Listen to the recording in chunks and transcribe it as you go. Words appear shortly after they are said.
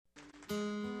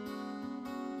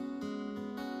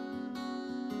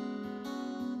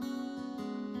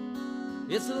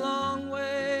It's a long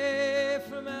way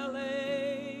from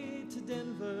LA to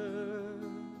Denver.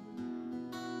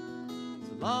 It's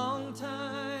a long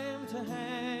time to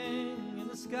hang in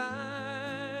the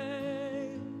sky.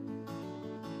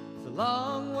 It's a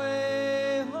long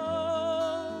way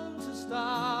home to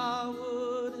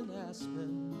Starwood and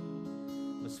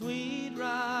Aspen, my sweet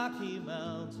Rocky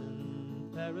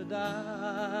Mountain paradise.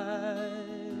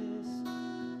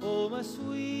 Oh, my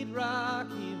sweet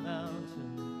Rocky Mountain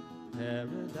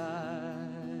paradise.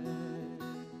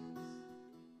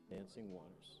 Dancing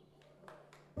Waters.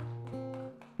 I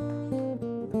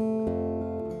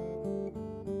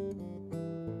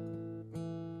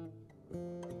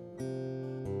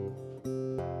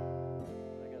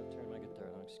gotta turn my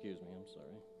guitar on. Excuse me, I'm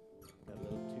sorry. Got a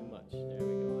little too much. There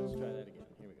we go. Let's try that again.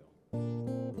 Here we go.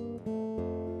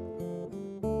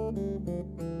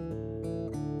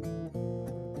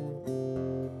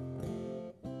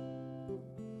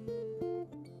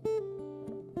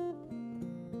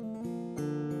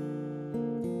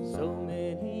 So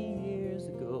many years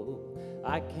ago,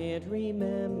 I can't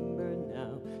remember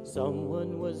now,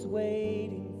 someone was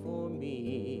waiting for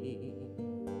me.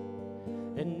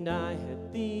 And I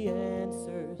had the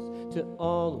answers to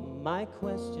all of my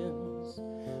questions.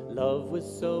 Love was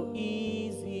so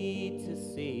easy to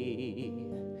see.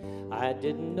 I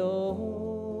didn't know.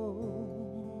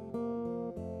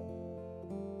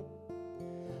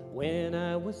 When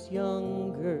I was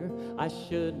younger, I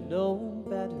should know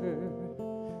better.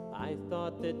 I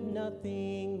thought that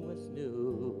nothing was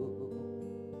new.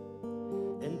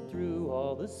 And through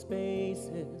all the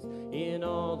spaces, in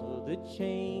all of the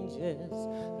changes,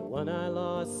 the one I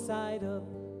lost sight of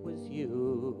was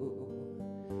you.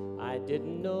 I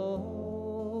didn't know.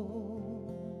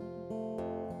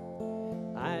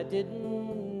 I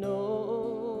didn't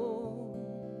know.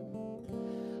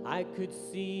 I could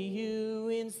see you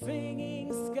in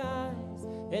singing skies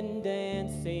and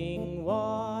dancing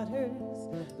waters,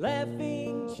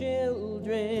 laughing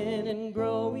children and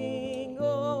growing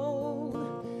old,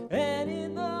 and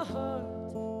in the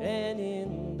heart and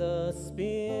in the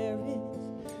spirit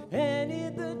and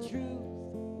in the truth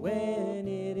when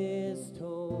it is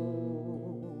told.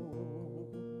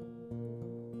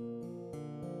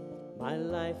 My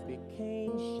life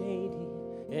became shady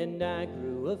and I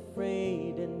grew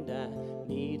afraid, and I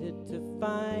needed to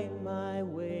find my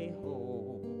way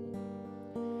home.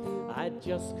 I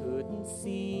just couldn't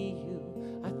see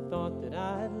you. I thought that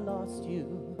I'd lost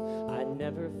you. I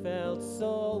never felt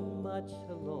so much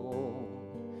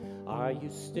alone. Are you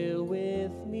still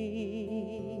with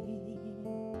me?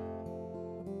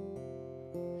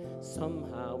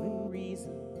 Somehow in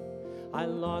reason, I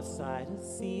lost sight of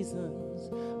seasons,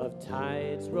 of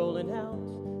tides rolling out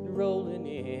and rolling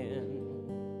in.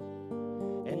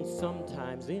 And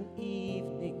sometimes in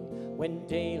evening, when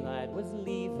daylight was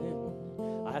leaving,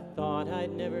 I thought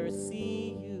I'd never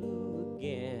see you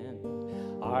again.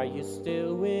 Are you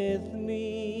still with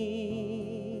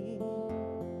me?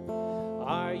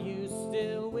 Are you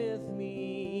still with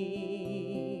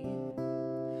me?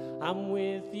 I'm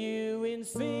with you in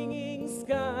singing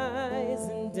skies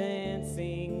and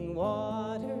dancing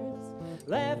waters,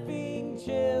 laughing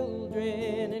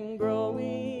children and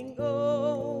growing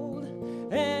old,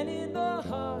 and in the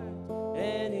heart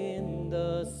and in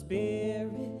the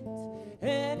spirit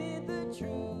and in the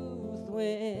truth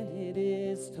when it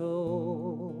is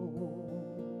told.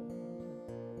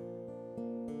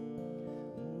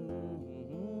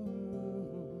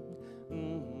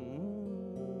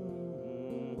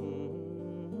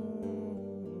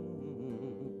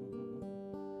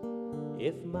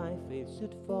 If my faith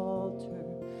should falter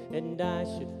and I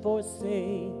should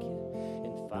forsake you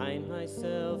and find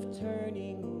myself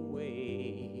turning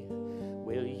away,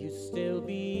 will you still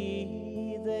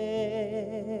be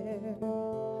there?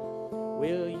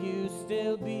 Will you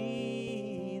still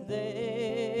be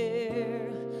there?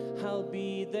 I'll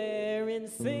be there in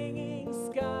singing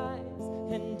skies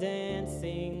and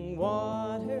dancing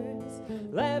waters,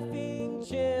 laughing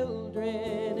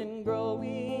children and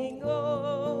growing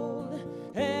old,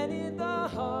 and in the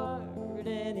heart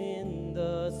and in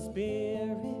the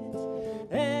spirit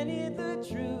and in the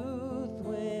truth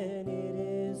when it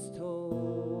is told.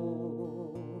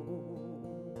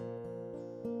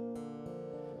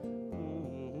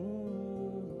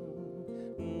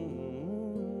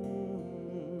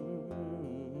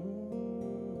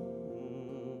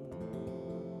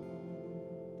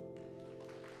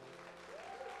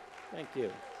 Thank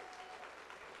you.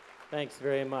 Thanks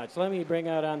very much. Let me bring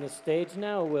out on the stage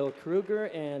now Will Kruger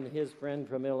and his friend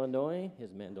from Illinois,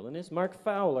 his mandolinist, Mark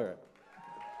Fowler.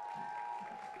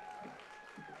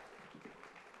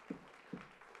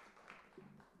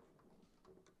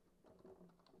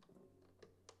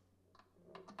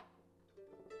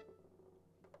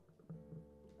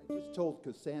 just told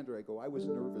Cassandra, I go, I was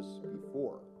nervous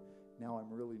before. Now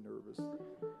I'm really nervous.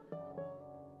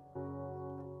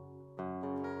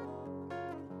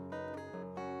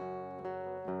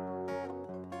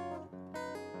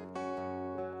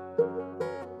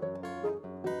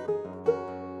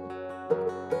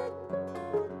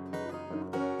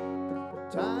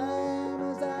 Time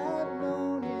as I've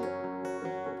known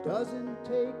it doesn't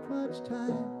take much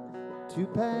time to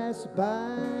pass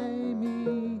by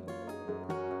me.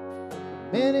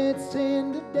 Minutes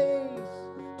into days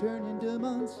turn into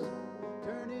months,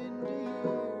 turn into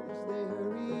years, they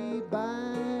hurry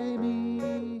by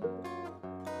me.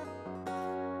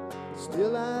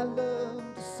 Still I love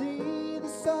to see the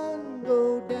sun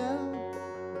go down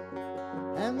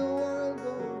and the world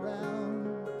go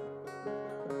round.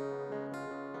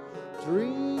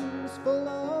 Dreams full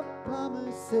of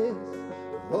promises,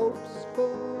 hopes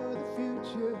for the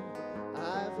future,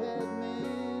 I've had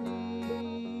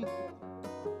many.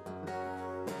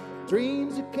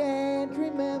 Dreams I can't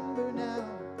remember now,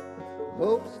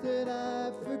 hopes that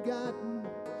I've forgotten,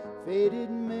 faded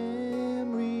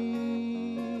memory.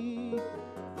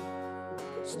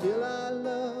 Still I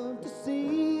love to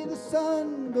see the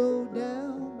sun go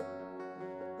down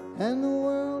and the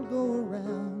world go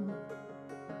around.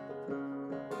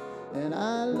 And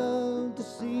I love to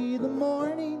see the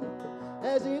morning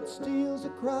as it steals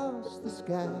across the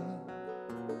sky.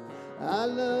 I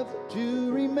love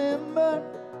to remember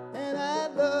and I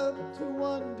love to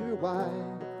wonder why.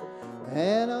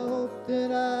 And I hope that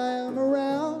I am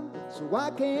around so I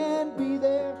can be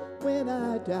there when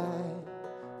I die,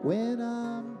 when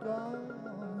I'm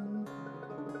gone.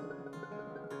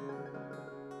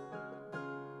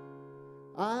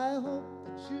 I hope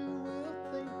that you will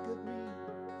think of me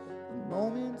in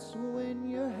moments when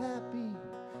you're happy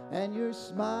and you're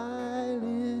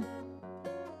smiling,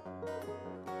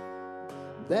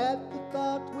 that the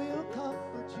thought will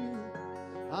comfort you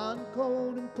on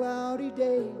cold and cloudy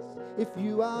days if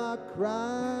you are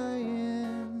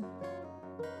crying,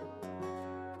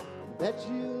 that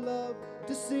you love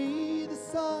to see the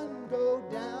sun go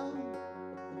down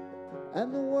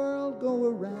and the world go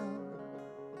around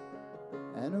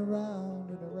and around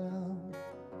and around.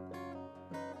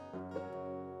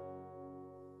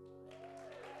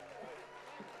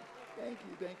 Thank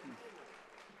you, thank you.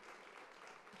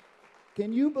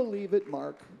 Can you believe it,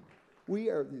 Mark? We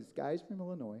are these guys from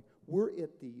Illinois. We're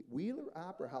at the Wheeler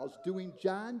Opera House doing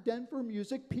John Denver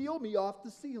music. Peel me off the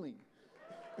ceiling.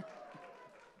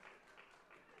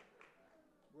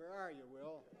 Where are you,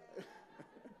 Will?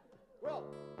 Will,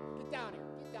 get down here.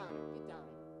 Get down here. Get down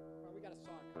here. Well, we got a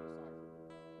song.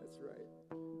 That's right.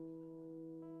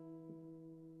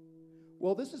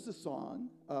 Well, this is a song,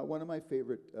 one of my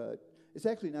favorite. It's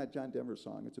actually not a John Denver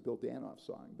song. It's a Bill Danoff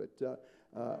song. But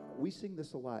we sing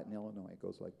this a lot in Illinois. It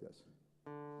goes like this.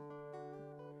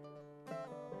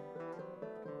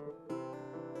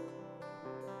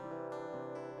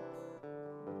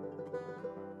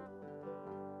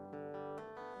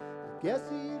 I guess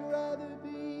he'd rather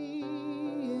be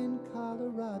in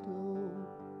Colorado.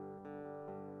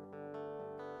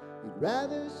 He'd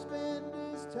rather spend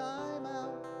his time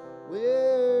out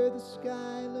where the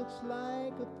sky looks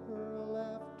like a pearl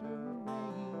after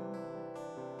rain.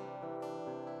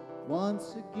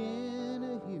 Once again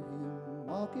I hear him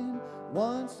walking,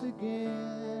 once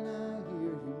again I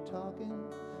hear him talking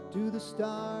to the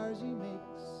stars he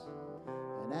makes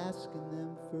and asking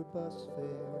them for bus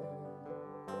fare.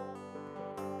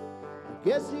 I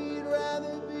guess he'd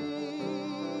rather be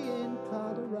in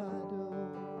Colorado.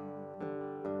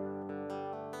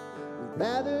 He'd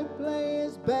rather play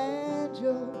his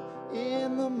banjo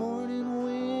in the morning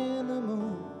when the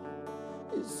moon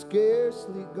is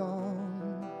scarcely gone.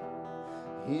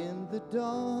 In the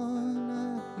dawn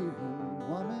I hear him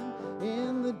humming,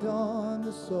 in the dawn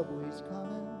the subway's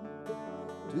coming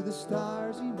to the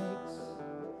stars he makes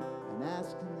and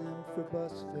asking them for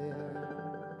bus fare.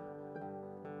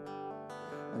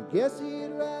 I guess he'd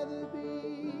rather be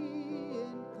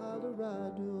in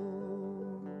Colorado.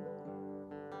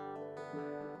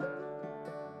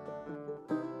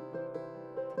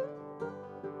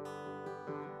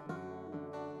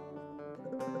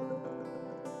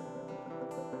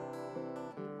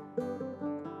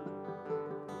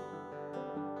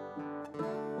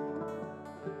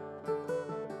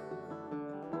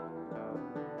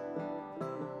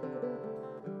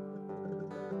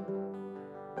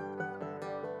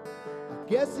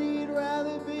 Guess he'd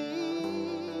rather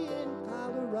be in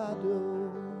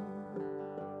Colorado.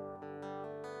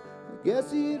 I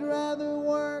guess he'd rather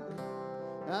work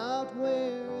out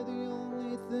where the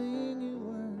only thing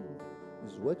you earn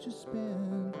is what you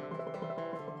spend.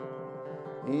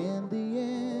 In the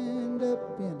end,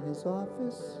 up in his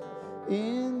office,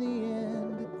 in the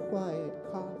end, a quiet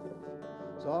cough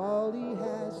is all he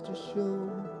has to show.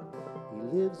 He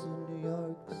lives in New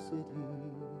York City.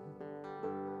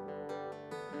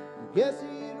 I guess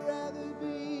he'd rather be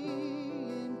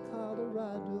in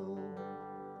Colorado.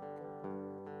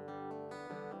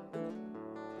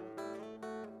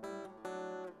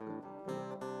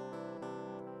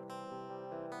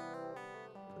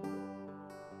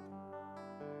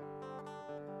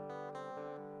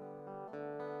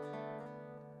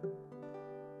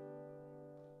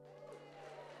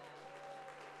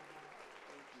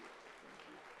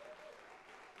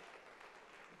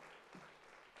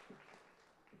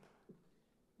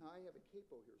 Now I have a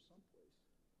capo here someplace.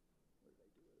 Where did I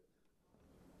do with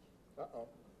it? Uh-oh.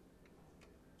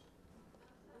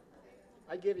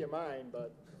 I give you mine,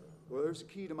 but Well, there's a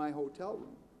key to my hotel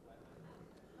room.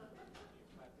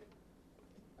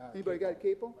 Anybody got a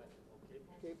capo?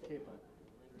 Capo.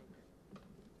 I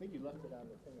think you left it on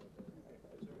the thing.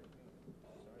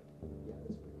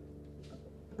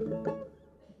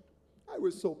 I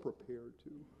was so prepared to.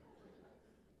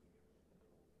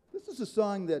 This is a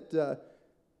song that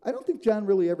I don't think John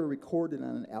really ever recorded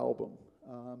on an album,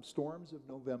 Storms of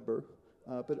November,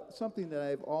 but something that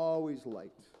I've always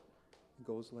liked. It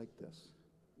goes like this.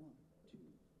 1, 2,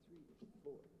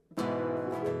 3,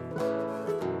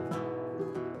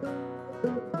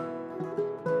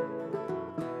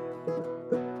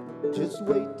 4. Just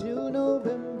wait till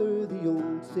November, the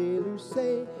old sailors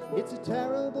say. It's a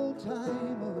terrible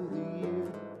time of the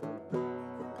year.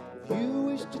 If you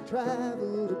wish to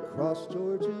travel across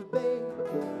Georgia Bay,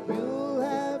 you'll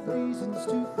have reasons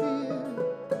to fear.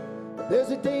 There's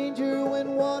a danger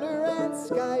when water and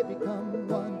sky become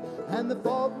one, and the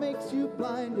fog makes you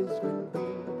blind as can be.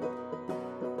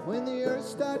 When the earth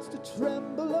starts to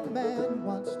tremble, a man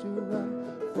wants to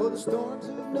run, for the storms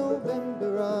of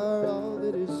November are all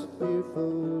that is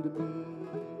fearful to me.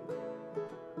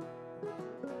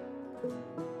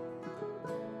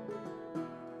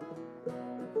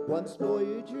 Once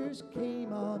voyagers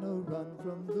came on a run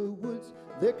from the woods,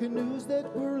 their canoes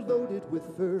that were loaded with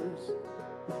furs.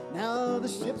 Now the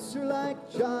ships are like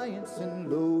giants and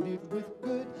loaded with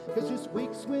good, 'cause just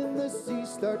weeks when the sea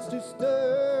starts to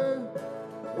stir,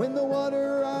 when the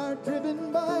water are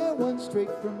driven by one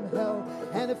straight from hell,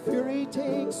 and a fury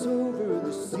takes over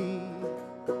the sea,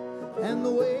 and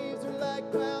the waves are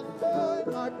like ground, boy,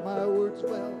 mark my words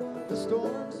well, the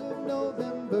storms of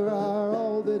November are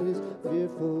all that is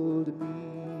fearful to me.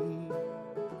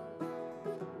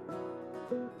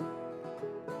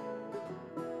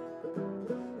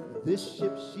 This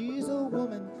ship, she's a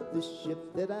woman, this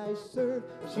ship that I serve,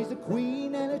 she's a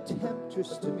queen and a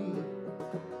temptress to me.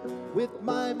 With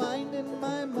my mind and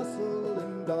my muscle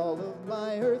and all of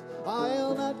my earth,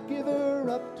 I'll not give her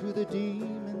up to the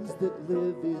demons that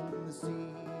live in the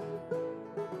sea.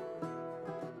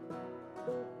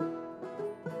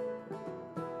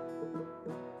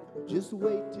 Just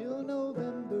wait till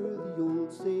November, the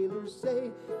old sailors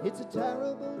say, it's a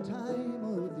terrible time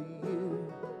of the year.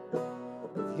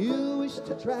 If you wish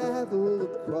to travel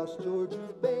across Georgia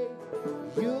Bay,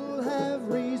 you'll have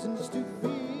reasons to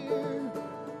fear,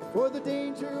 for the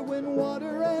danger when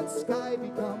water and sky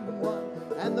become one,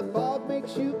 and the fog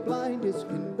makes you blind as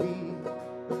can be,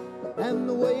 and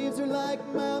the waves are like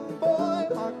mountain, boy,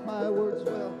 mark my words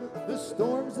well, the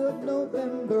storms of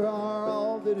November are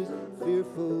all that is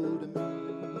fearful to me.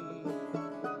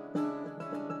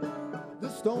 The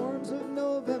storms of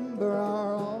November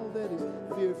are all that is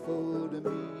fearful to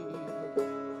me.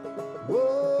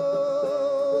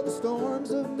 Oh, the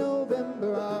storms of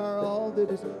November are all that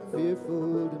is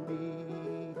fearful to me.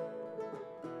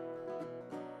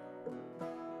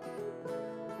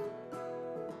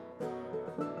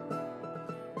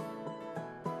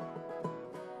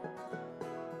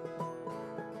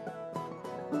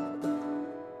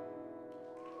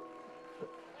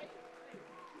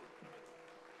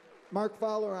 Mark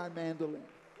Fowler on mandolin.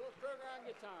 Will Kruger on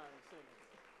guitar and singing.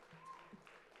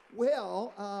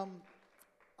 Well,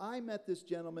 I met this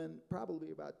gentleman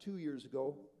probably about 2 years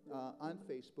ago on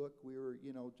Facebook. We were,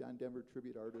 John Denver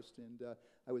tribute artist, and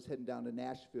I was heading down to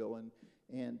Nashville,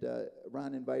 and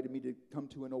Ron invited me to come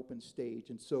to an open stage.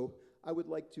 And so I would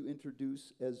like to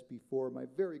introduce, as before, my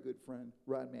very good friend,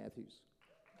 Ron Matthews.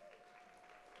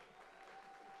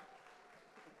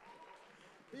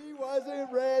 He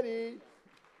wasn't ready. Do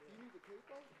you need the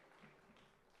capo?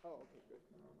 Oh, okay, good.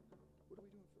 What are we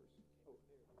doing first? Oh,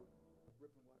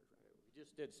 Rippling Waters. We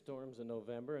just did Storms in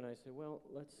November, and I said, well,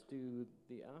 let's do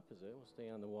the opposite. We'll stay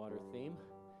on the water theme,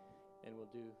 and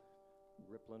we'll do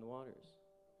Rippling Waters.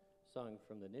 Song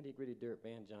from the Nitty Gritty Dirt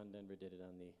Band. John Denver did it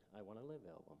on the I Wanna Live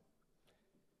album.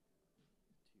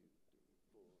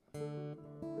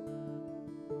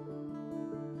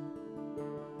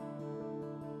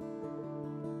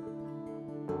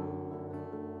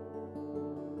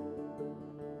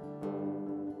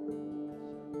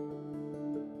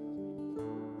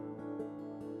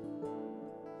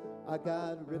 I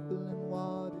got rippling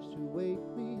waters to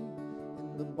wake me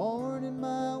in the morning,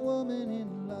 my woman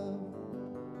in love.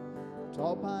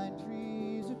 Tall pine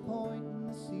trees are pointing,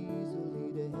 the seas will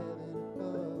lead to heaven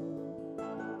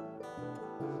above.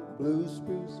 Blue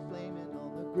spruce flaming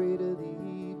on the grate of the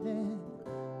evening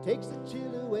takes the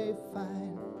chill away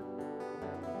fine.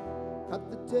 Cut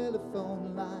the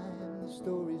telephone line, the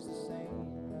story's the same.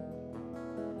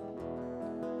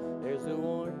 There's a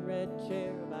worn red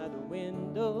chair by the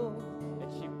window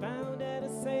that she found at a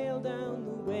sale down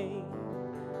the way.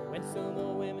 When some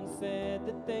old women said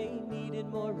that they needed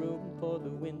more room for the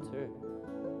winter.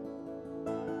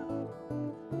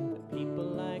 The people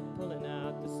like pulling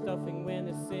out the stuffing when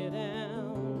they sit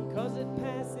down, 'cause it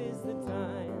passes the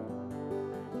time.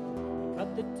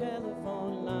 Cut the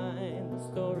telephone line, the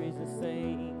story's the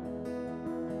same.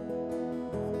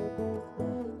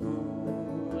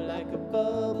 Ooh, like a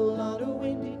bubble on a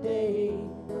windy day,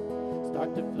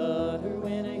 start to flutter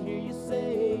when I hear you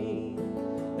say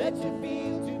that you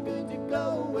feel too good to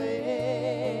go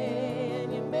away.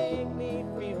 And you make me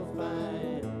feel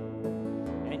fine,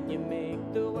 and you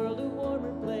make the world a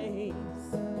warmer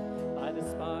place by the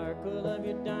sparkle of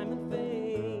your diamond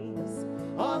face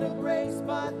on a gray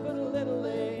spot put a little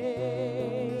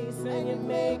lace. And you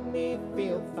make me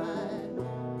feel fine,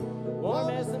 warm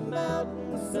as the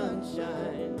mountain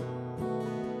sunshine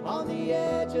on the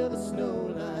edge of the snow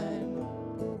line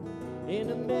in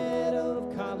a meadow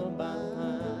of columbine.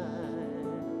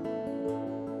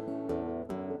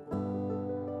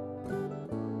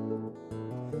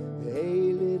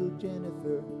 Hey, little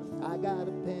Jennifer, I got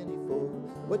a penny for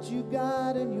what you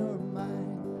got in your mind.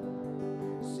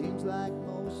 Seems like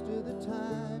most of the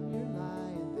time you're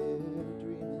lying there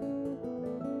dreaming.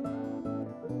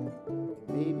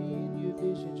 Maybe in your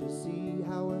vision you'll see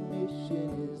how our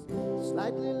mission is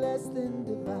slightly less than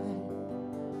divine.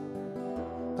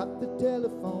 Cut the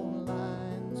telephone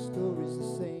line, the story's the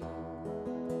same.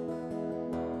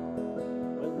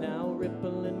 Well, now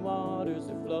rippling waters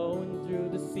are flowing through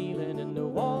the ceiling, and the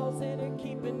walls that are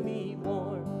keeping me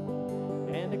warm.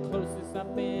 And the closest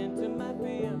I've been to my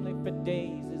family for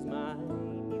days is my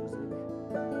music.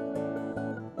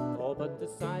 Oh, but the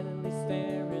silently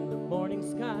stare in the morning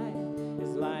sky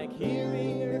is like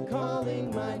hearing her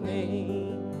calling my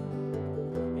name.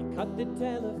 And cut the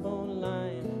telephone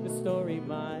line, the story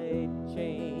might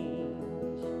change.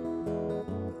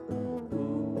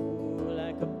 Ooh,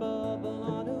 like a bubble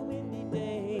on a windy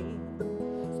day,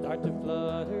 start to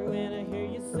flutter when I hear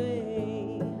you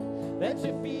say that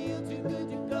you feel too good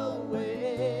to go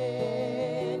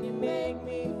away. And you make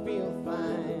me feel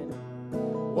fine,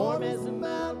 warm as the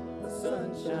mountain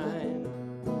sunshine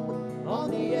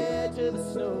on the edge of the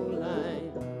snow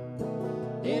line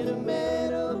in a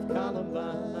meadow of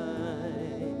columbine.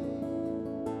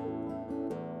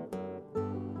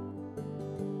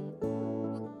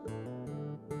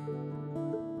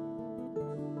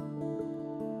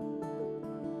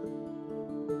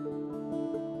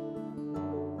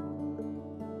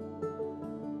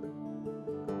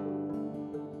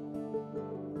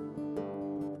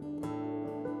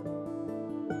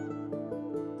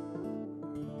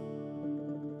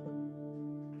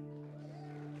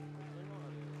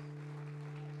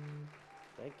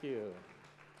 Thank you.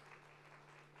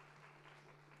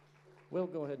 We'll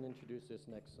go ahead and introduce this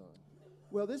next song.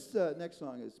 Well, this next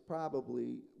song is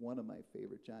probably one of my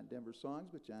favorite John Denver songs,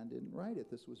 but John didn't write it.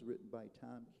 This was written by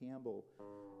Tom Campbell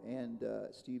and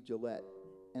Steve Gillette.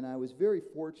 And I was very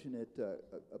fortunate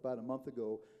about a month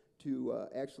ago to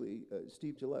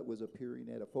Steve Gillette was appearing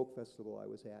at a folk festival I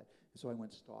was at, and so I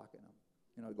went stalking him.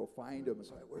 You know, I go find him. And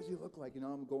so, what does he look like? You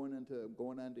know, I'm going on to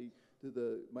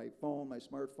my phone, my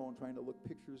smartphone, trying to look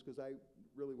pictures because I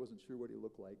really wasn't sure what he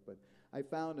looked like. But I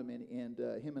found him, and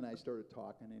him and I started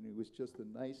talking, and he was just the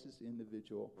nicest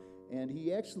individual. And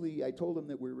he actually, I told him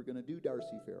that we were going to do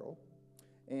Darcy Farrell,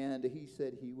 and he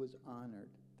said he was honored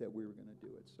that we were going to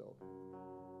do it. So.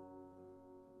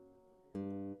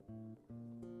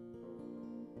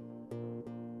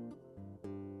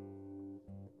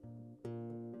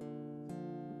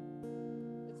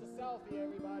 Selfie,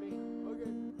 everybody.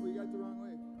 Okay, we got the wrong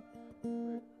way.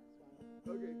 Wait.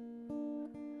 Okay.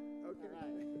 Okay. All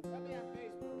right. Let me on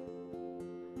Facebook.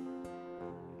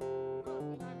 Oh,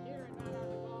 and I'm here and not on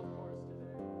the golf course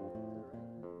today.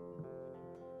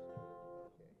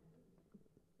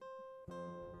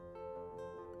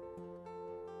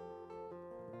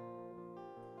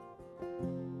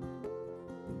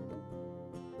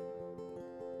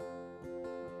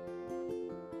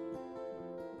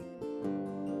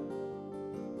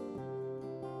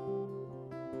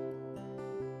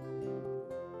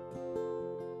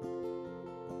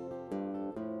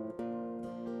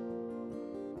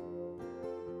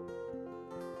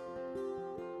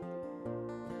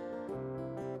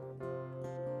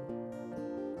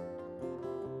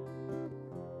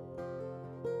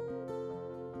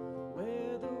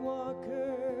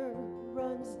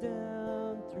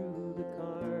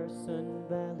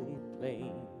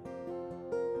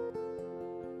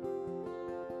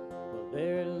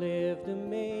 lived a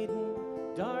maiden,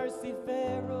 Darcy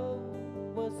Farrell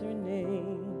was her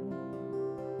name.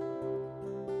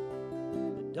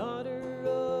 The daughter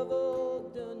of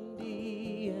old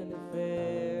Dundee, and a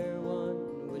fair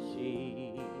one was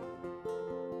she.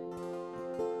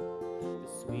 The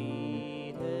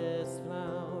sweetest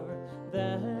flower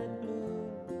that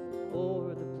bloomed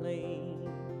o'er the plains.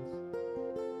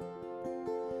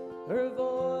 Her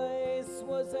voice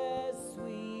was as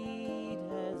sweet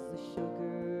as the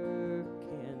sugar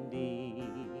candy,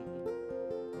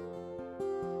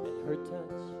 and her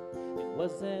touch, it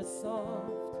was as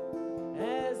soft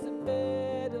as a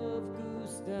bed of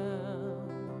goose down,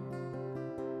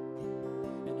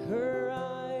 and her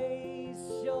eyes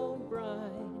shone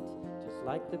bright just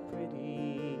like the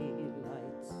pretty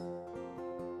lights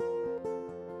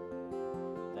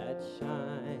that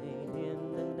shine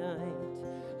in the night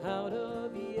out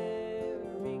of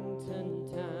Yerington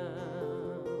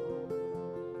town.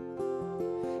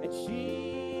 And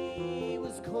she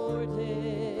was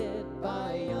courted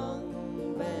by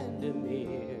young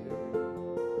Vandermeer.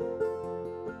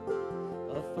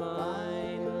 A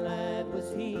fine lad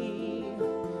was he,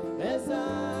 as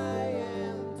I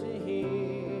am to hear.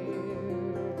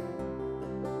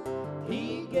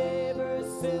 He gave her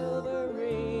silver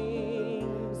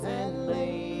rings and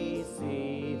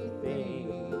lacy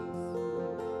things,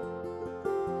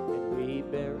 and we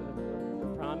buried a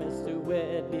promise to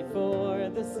wed before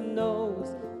the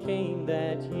snows came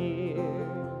that year.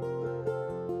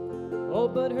 Oh,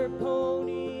 but her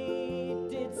pony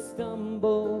did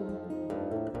stumble,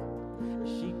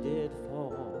 she did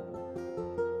fall,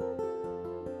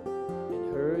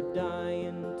 and her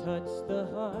dying touched the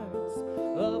hearts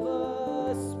of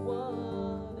us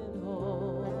one and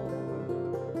all.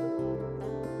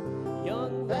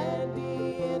 Young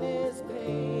Vandy in his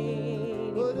pain,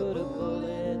 he put a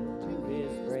bullet to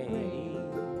his brain,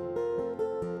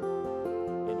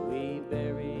 and we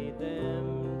buried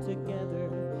them together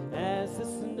as the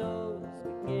snows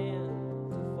began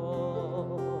to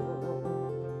fall.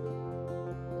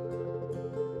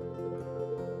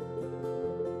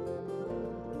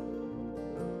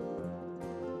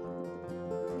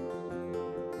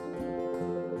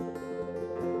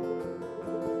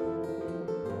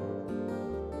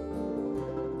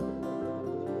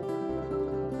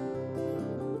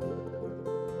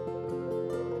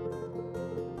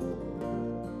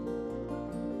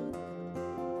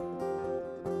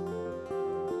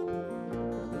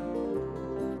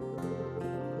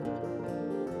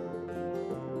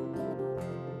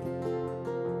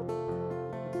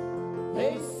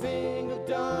 They sing of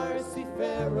Darcy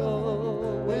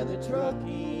Farrell where the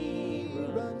Truckee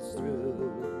runs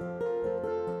through,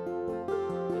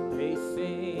 and they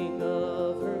sing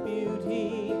of her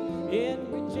beauty in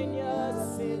Virginia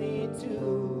City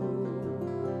too.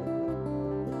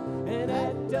 And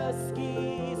at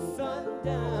dusky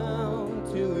sundown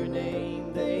to her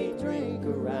name they drink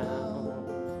around,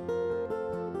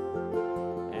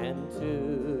 and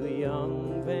to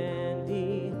young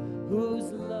Vandy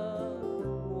whose love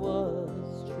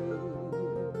was true.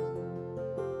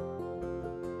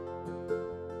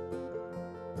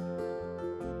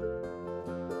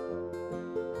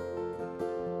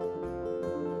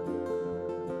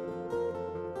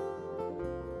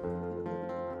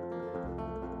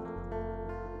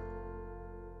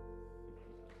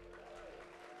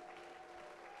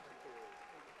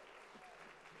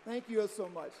 Thank you so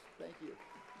much. Thank you.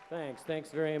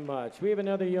 Thanks very much. We have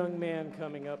another young man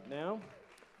coming up now.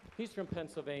 He's from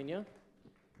Pennsylvania,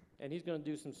 and he's going to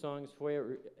do some songs for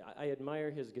you. I admire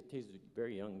his guitar. He's a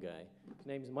very young guy. His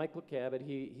name's Michael Cabot.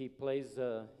 He plays,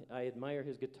 I admire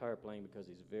his guitar playing because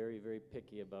he's very, very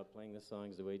picky about playing the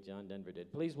songs the way John Denver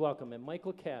did. Please welcome him,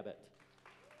 Michael Cabot.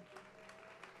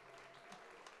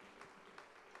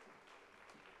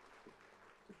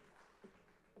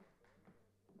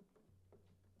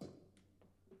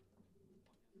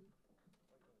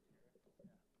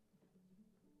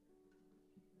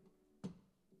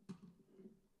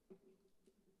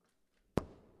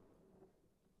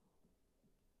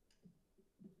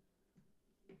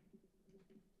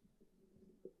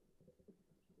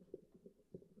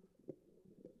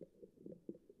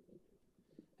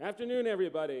 Afternoon,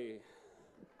 everybody.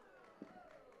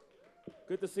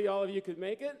 Good to see all of you could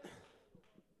make it.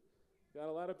 Got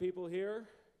a lot of people here.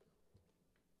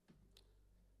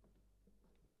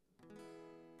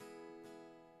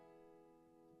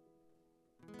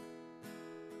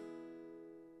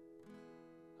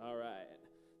 All right.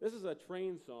 This is a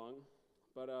train song,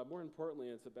 but more importantly,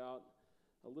 it's about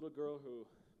a little girl who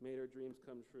made her dreams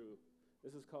come true.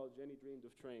 This is called Jenny Dreamed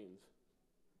of Trains.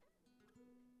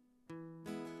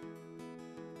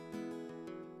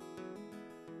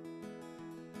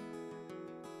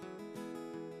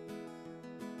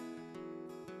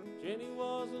 Jenny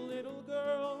was a little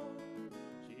girl,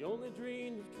 she only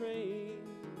dreamed of trains.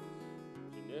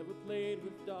 She never played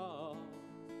with dolls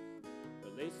or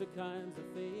lacy kinds of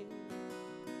things.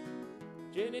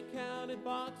 Jenny counted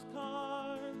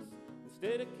boxcars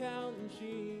instead of counting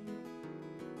sheep.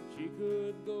 She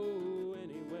could go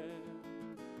anywhere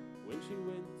when she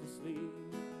went to sleep.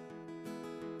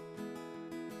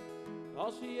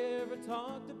 All she ever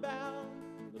talked about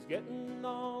was getting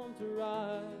on to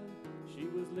ride. She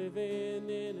was living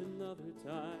in another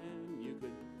time, you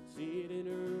could see it in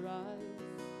her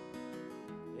eyes.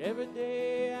 Every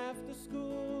day after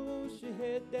school, she'd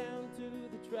head down to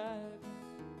the tracks,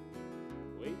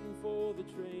 waiting for the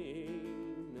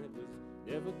train that was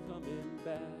never coming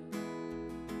back.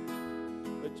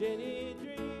 But Jenny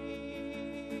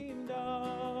dreamed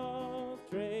of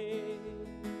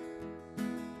trains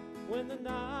when the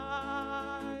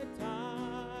night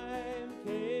time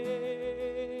came.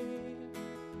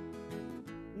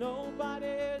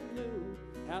 Nobody knew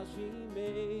how she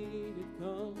made it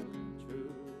come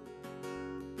true.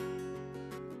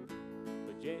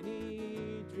 But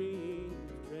Jenny dreamed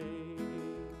of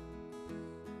trains.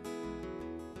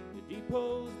 The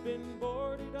depot's been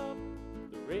boarded up,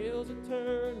 the rails have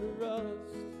turned to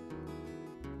rust.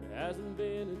 There hasn't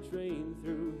been a train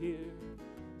through here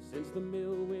since the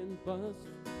mill went bust.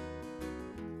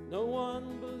 No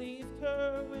one believed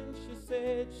her when she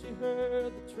said she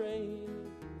heard the train.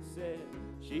 Said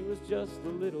she was just a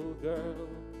little girl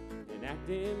and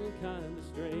acting kind of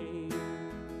strange.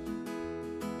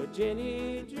 But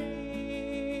Jenny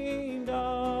dreamed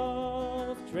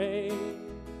of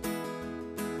trains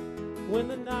when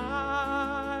the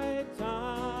night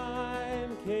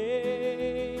time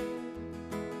came.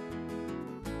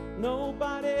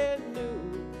 Nobody knew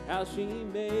how she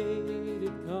made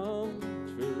it come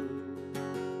true.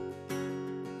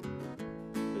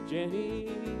 But Jenny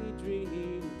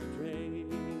dreamed of trains.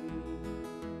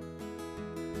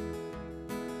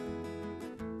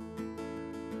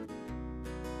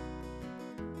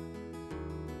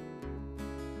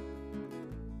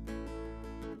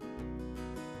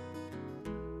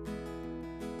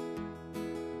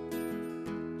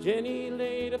 Jenny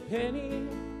laid a penny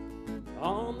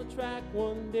on the track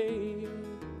one day.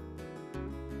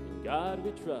 In God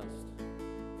we trust.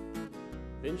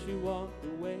 Then she walked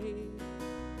away.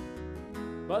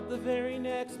 But the very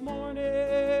next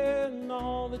morning,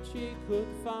 all that she could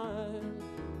find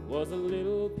was a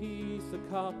little piece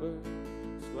of copper,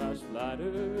 squashed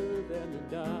lighter than a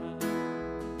dime.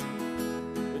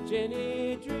 But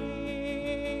Jenny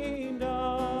dreamed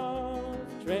of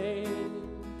trains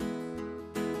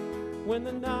when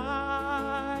the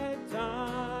night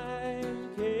time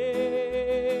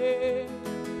came.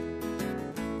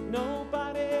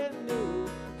 Nobody knew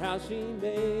how she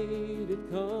made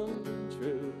it come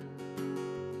true.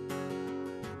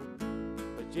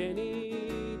 But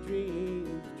Jenny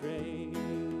dreamed of trains.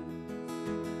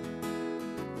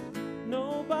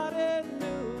 Nobody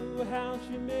knew how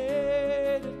she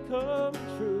made it come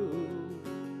true.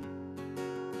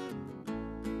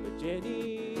 But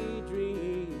Jenny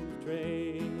dreamed of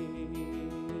trains.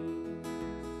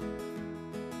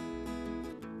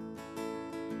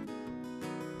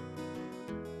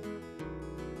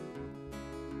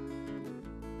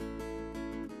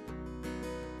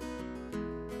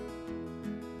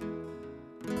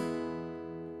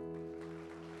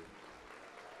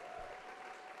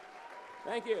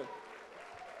 Thank you.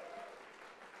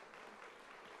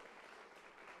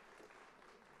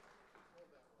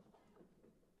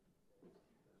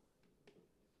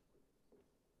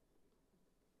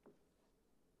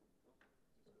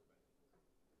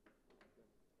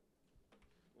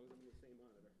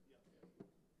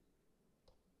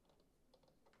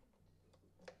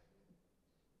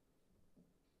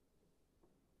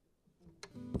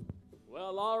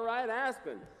 Well, all right,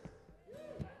 Aspen.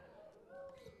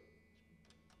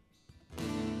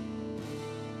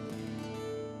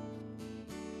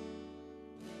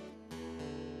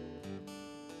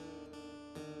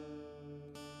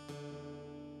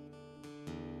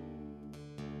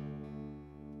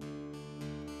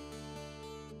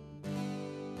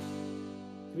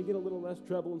 Can we get a little less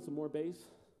treble and some more bass?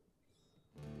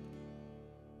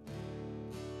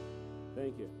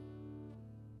 Thank you.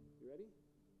 You ready?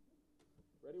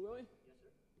 Ready, Willie? Yes, sir.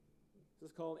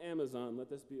 This is called Amazon. Let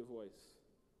this be a voice.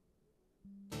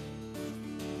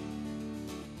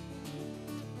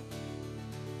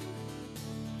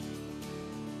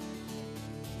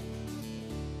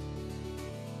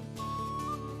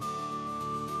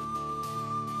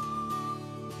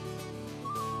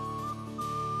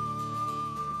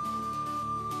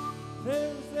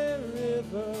 There's a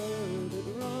river that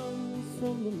runs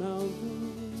from the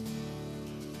mountain.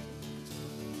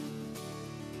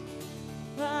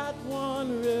 That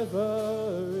one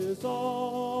river is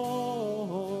all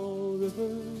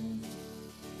rivers.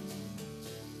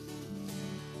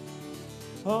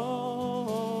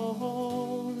 All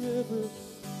rivers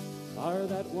are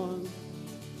that one.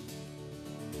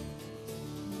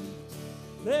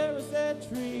 There is a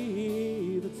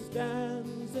tree that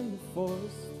stands in the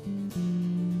forest.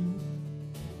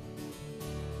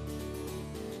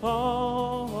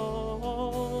 All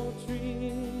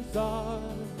trees are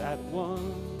that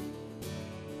one.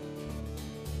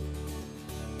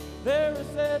 There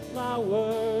is a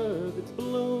flower that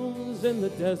blooms in the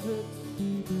desert.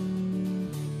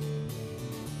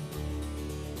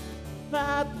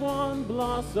 That one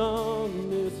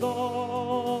blossom is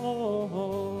all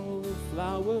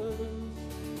flowers.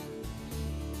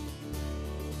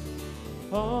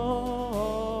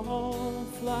 All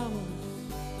flowers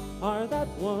are that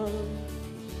one.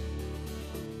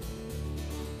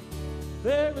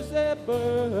 There is a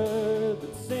bird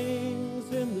that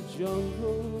sings in the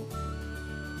jungle.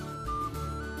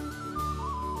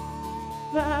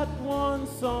 That one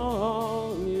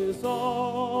song is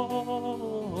all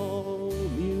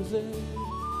music.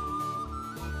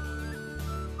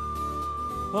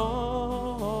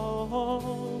 All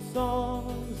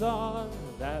songs are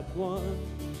that one.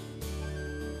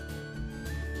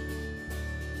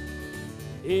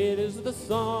 It is the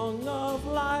song of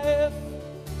life.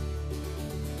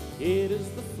 It is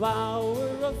the flower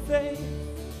of faith.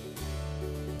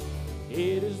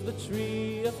 It is the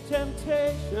tree of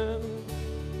temptation.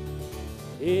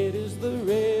 It is the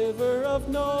river of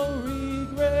no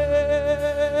regret.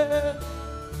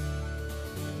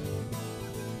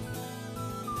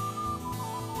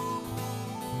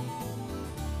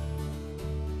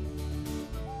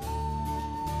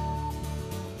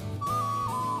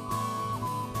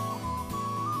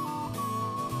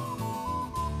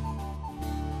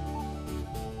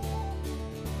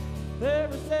 There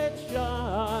is a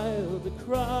child that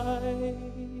cries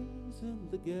in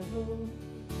the ghetto.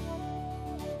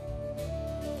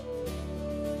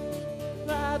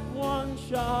 That one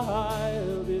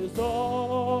child is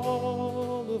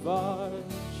all of our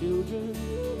children.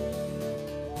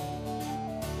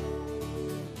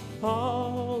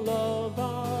 All of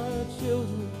our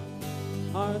children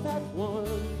are that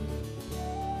one.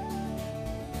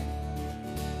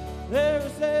 There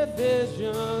is a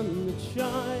vision that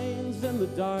shines in the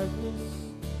darkness.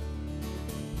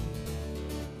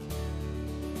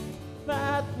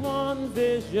 That one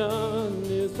vision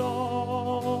is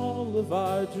all of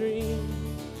our dreams.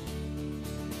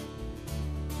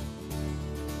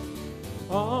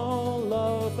 All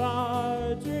of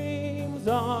our dreams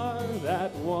are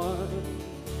that one.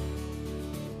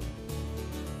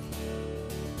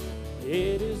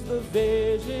 It is the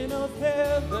vision of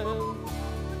heaven.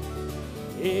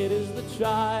 It is the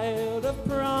child of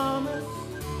promise.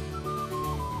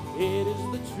 It is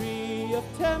the tree of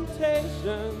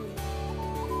temptation.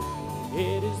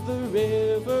 It is the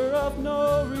river of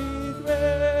no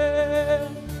regret.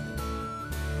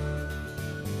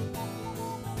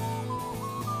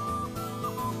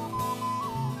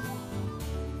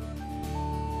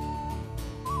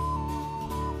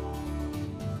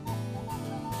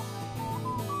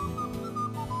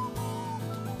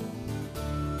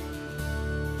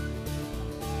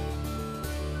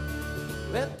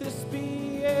 Let this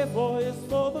be a voice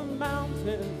for the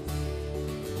mountains.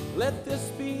 Let this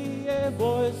be a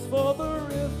voice for the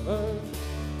river.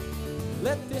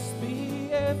 Let this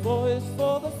be a voice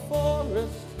for the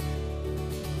forest.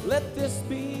 Let this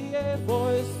be a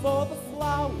voice for the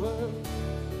flower.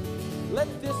 Let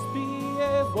this be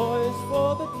a voice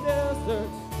for the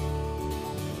desert.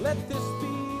 Let this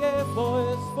be a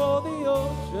voice for the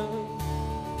ocean.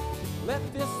 Let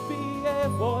this be a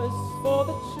voice for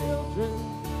the children.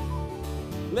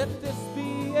 Let this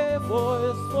be a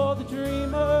voice for the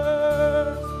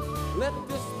dreamers. Let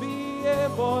this be a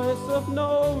voice of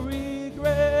no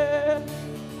regret.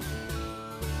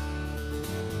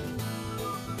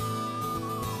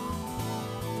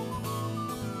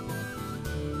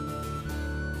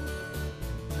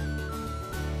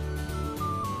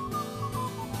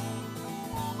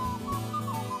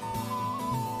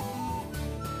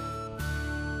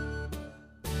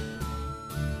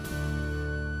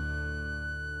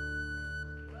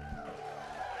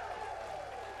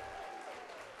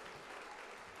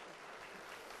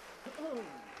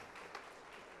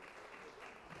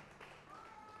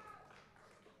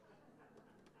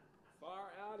 Far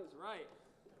out is right.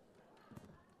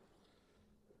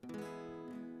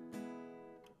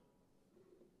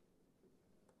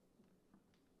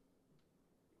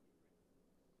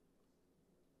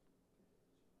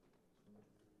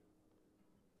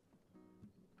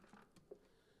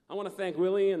 I want to thank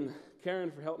Willie and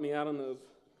Karen for helping me out on those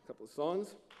couple of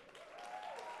songs.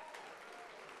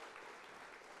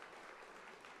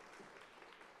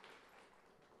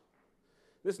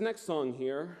 This next song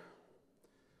here,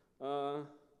 I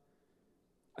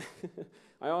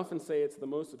often say it's the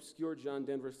most obscure John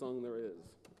Denver song there is.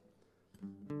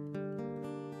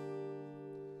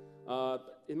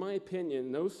 In my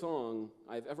opinion, no song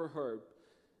I've ever heard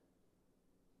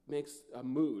makes a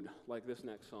mood like this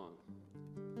next song.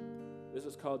 This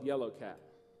is called Yellow Cat.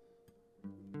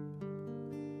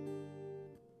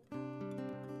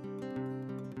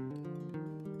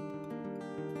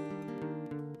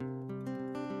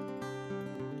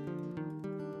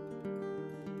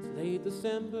 It's late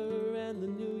December and the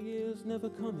New Year's never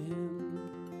come in.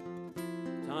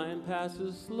 Time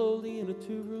passes slowly in a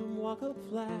two-room walk-up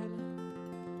flat.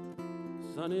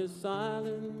 Sun is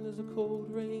silent, there's a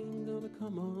cold rain gonna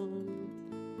come on.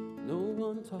 No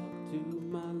one talked to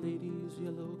my lady's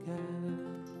yellow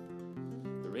cat.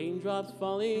 The raindrops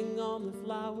falling on the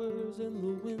flowers in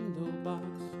the window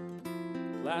box.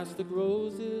 Plastic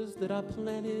roses that I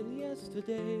planted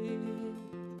yesterday.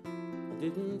 I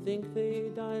didn't think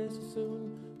they'd die so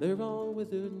soon, they're all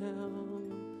withered now.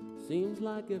 Seems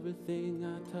like everything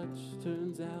I touch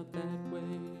turns out that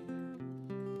way.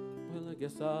 Well, I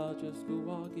guess I'll just go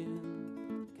walking.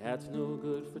 Cat's no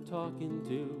good for talking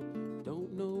to.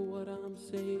 Don't know what I'm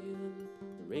saying.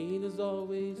 The rain is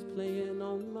always playing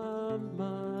on my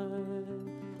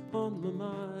mind, on my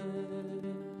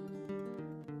mind.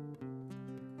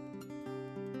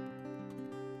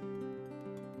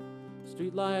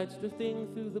 Streetlights drifting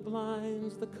through the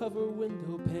blinds, the cover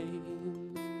window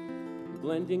panes,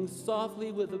 blending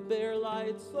softly with the bare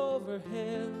lights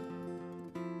overhead.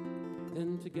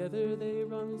 Then together they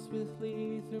run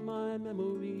swiftly through my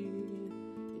memory,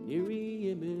 an eerie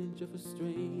image of a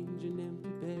strange and empty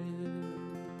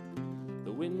bed.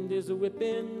 The wind is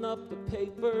whipping up the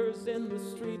papers in the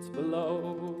streets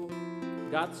below.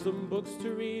 Got some books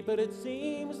to read, but it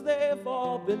seems they've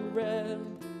all been read.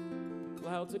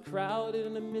 Clouds are crowded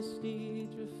in a misty,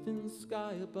 drifting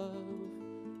sky above.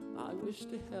 I wish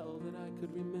to hell that I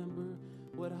could remember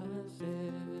what I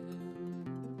said.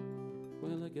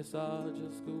 Well, I guess I'll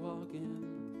just go walking.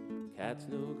 Cat's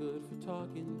no good for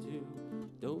talking to.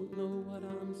 Don't know what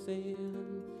I'm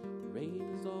saying. The rain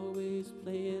is always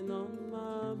playing on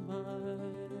my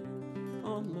mind,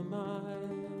 on my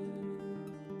mind.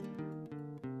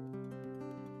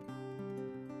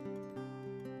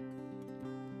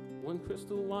 One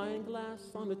crystal wine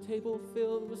glass on a table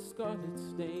filled with scarlet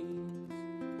stains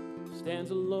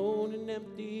stands alone and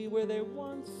empty where there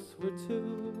once were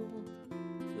two.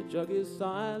 The jug is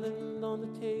silent on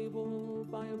the table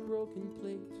by a broken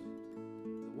plate.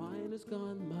 The wine is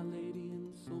gone, my lady,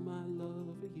 and so my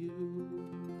love for you.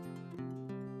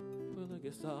 Well, I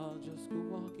guess I'll just go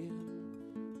walking.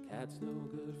 Cat's no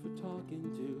good for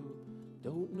talking to.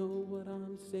 Don't know what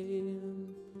I'm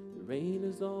saying. The rain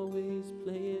is always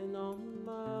playing on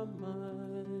my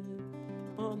mind,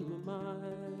 on my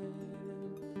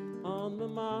mind, on my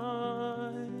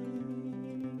mind.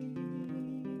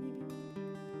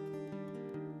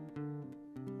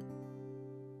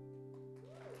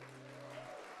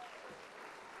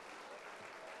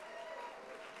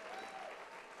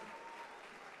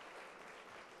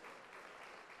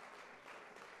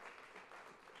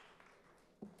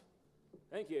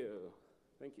 Thank you.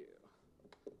 Thank you.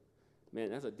 Man,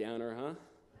 that's a downer, huh?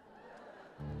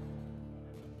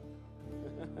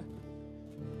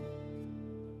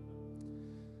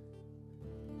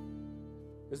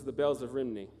 This is the Bells of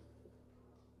Rimney.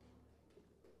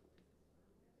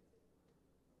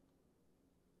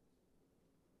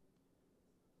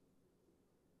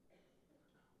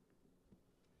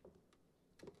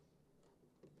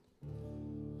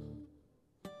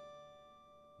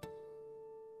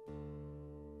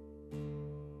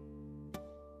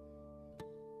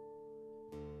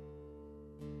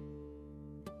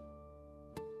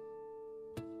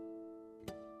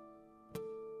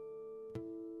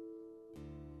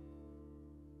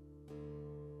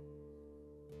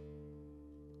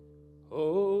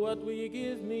 Oh, what will you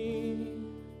give me?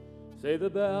 Say the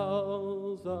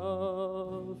bells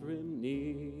of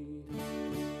Rimney.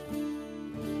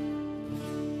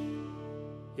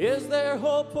 Is there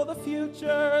hope for the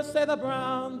future? Say the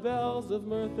brown bells of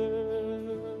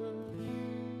Merthyr.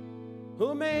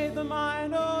 Who made the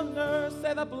mine owner?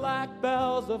 Say the black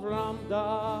bells of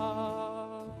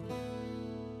Ramda.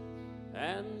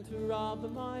 And to rob the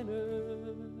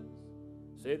miners,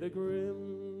 say the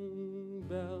grim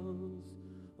bells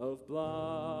of Blyna.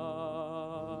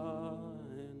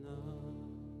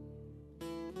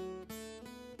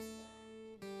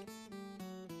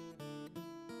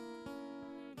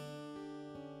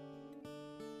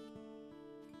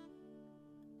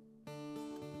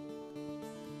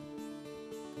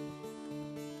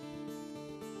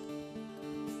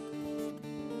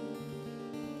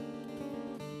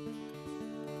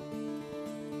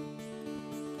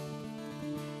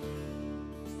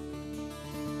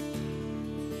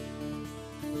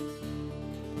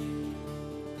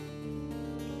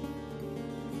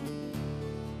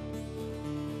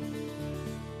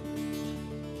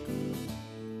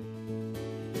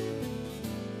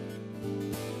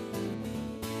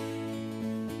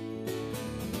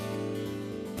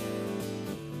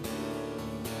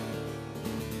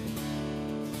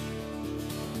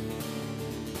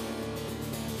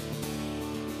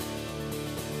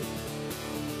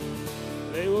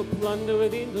 they will plunder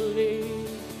within the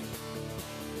leaves.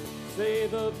 Say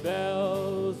the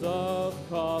bells of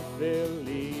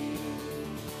Caerphilly.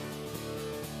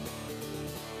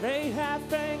 They have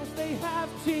fangs, they have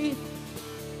teeth.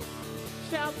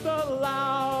 Shout the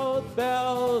loud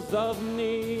bells of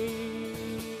Neath.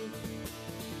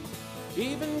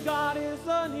 Even God is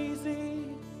uneasy.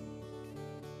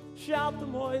 Shout the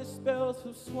moist bells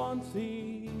of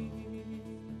Swansea.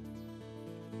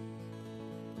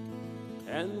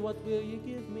 And what will you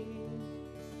give me?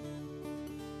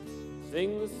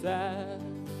 Sing the sad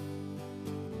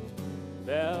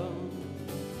bell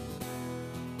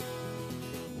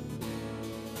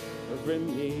of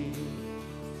Rimini.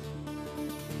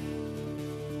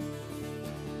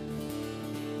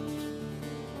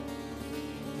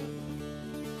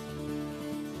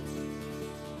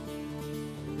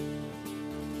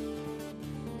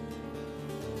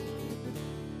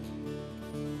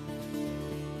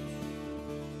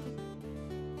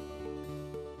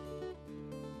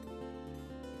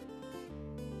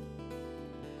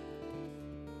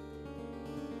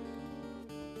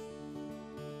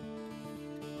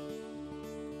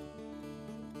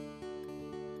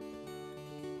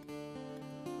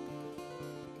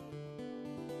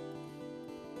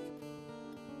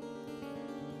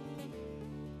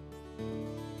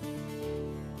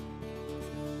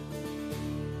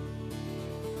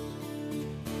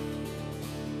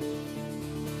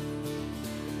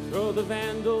 Throw the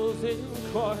vandals in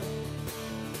court,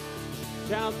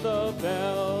 shout the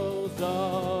bells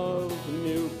of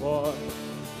Newport.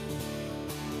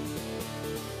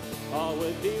 All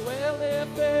would be well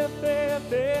if,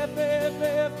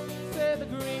 say the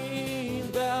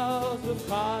green bells of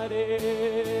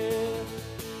Cardiff.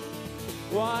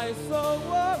 Why so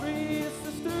worry,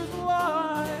 sisters,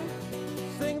 why?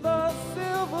 Sing the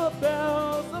silver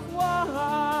bells of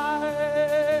Wye.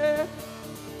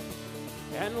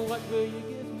 And what will you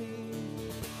give me?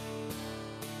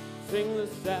 Sing the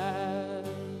sad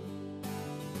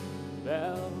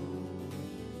bell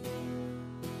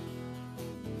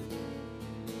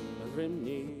of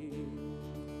Rimini.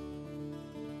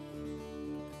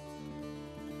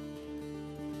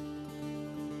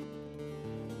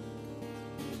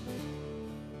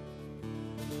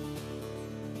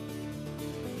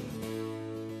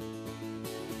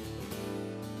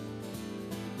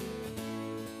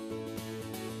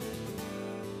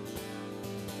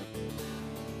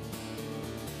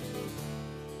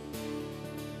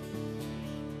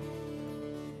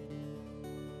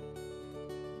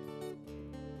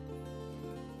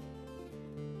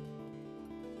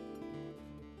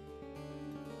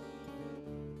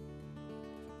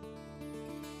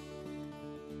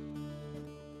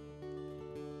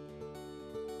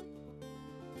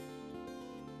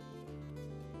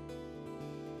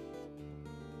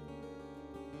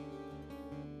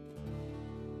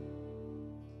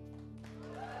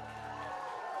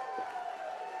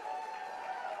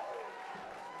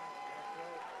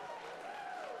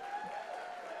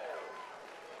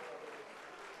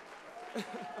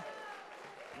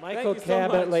 Michael you so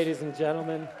Cabot, much. ladies and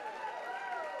gentlemen.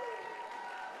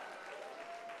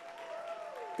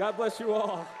 God bless you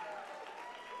all.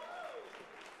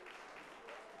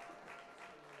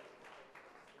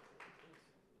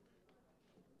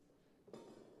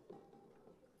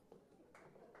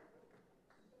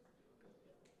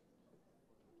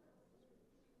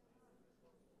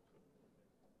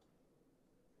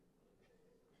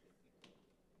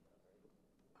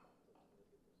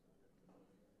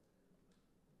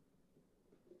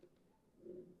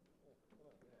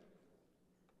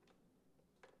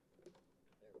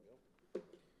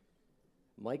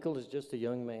 Michael is just a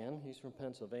young man. He's from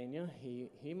Pennsylvania.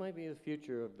 He might be the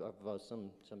future of some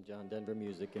John Denver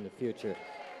music in the future.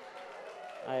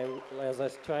 As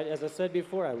I said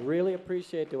before, I really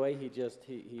appreciate the way he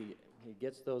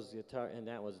gets those guitar, and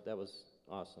that was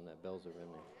awesome. That bells are in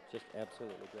there, just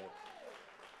absolutely great.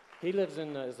 He lives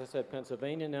in, as I said,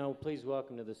 Pennsylvania. Now, please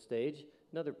welcome to the stage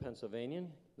another Pennsylvanian,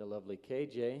 the lovely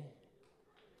KJ.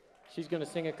 She's going to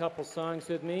sing a couple songs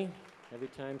with me. Every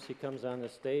time she comes on the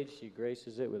stage, she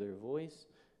graces it with her voice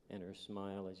and her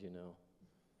smile, as you know.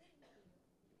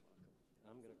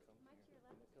 I'm going to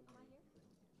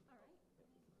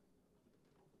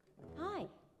come. Hi.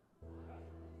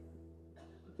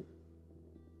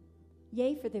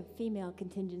 Yay for the female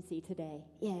contingency today.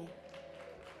 Yay.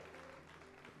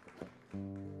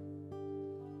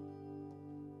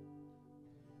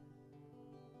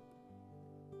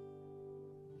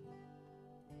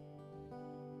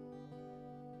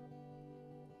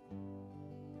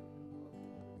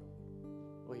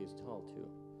 Oh, he's tall, too.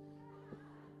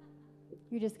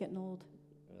 You're just getting old.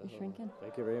 You're shrinking.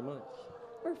 Thank you very much.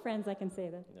 We're friends, I can say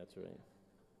that. That's right.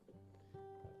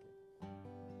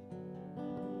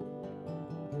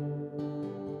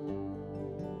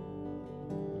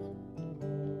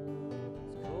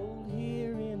 It's cold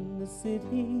here in the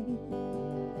city.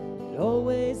 It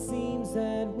always seems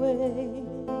that way.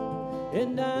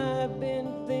 And I've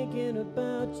been thinking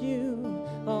about you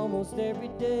almost every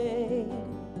day.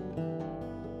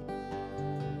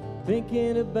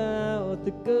 Thinking about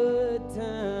the good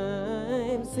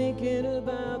times, thinking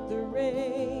about the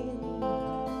rain,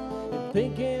 and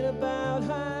thinking about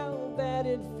how bad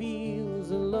it feels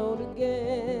alone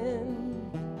again.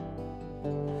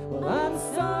 Well, I'm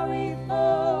sorry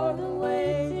for the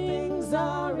way things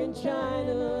are in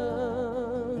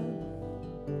China,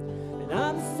 and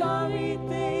I'm sorry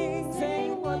things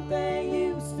ain't what they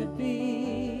used to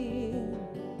be.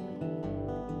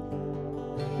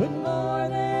 But more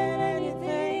than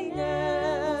anything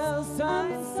else,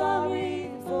 I'm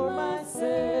sorry for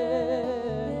myself,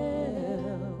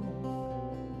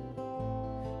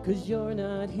 'cause you're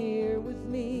not here with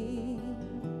me.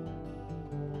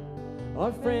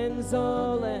 Our friends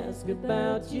all ask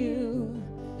about you,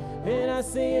 and I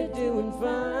say you're doing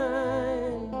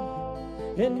fine.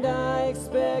 And I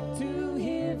expect to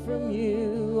hear from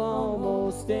you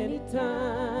almost any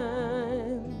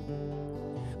time.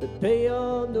 But they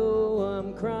all know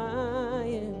I'm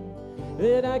crying,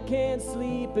 that I can't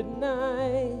sleep at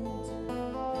night.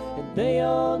 And they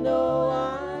all know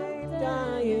I'm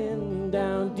dying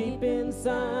down deep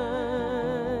inside.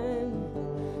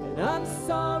 And I'm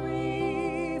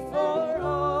sorry for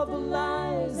all the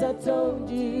lies I told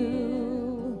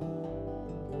you.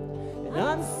 And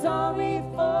I'm sorry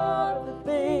for the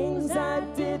things I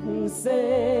didn't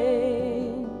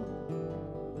say.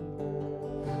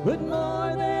 But more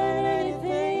than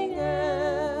anything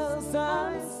else,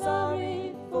 I'm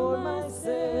sorry for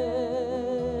myself.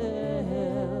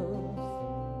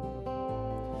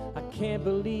 I can't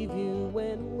believe you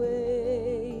went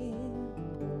away.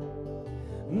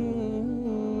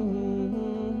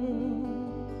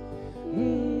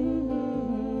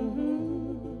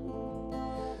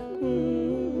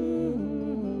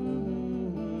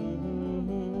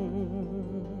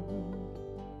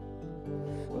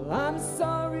 Well, I'm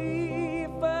sorry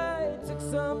if I took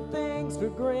some things for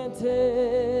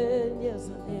granted. Yes,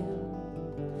 I am.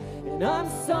 And I'm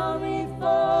sorry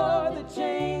for the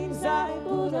chains I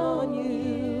put on you.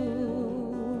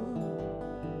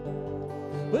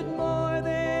 But more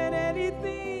than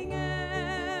anything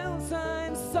else,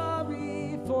 I'm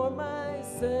sorry for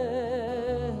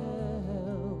myself,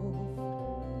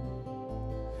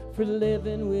 for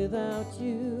living without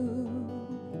you.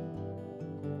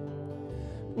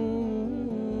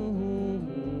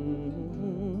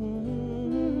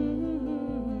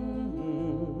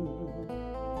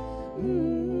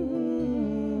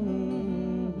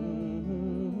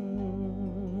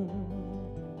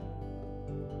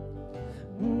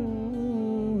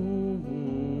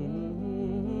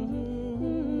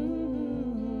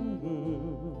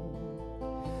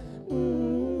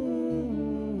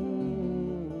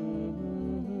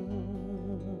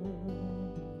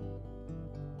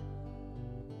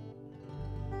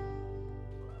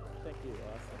 Thank you,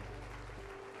 awesome.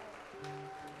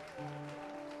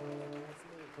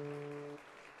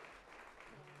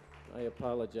 I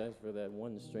apologize for that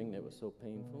one string that was so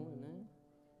painful in that.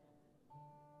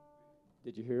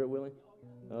 Did you hear it, Willie?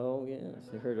 Oh, yes,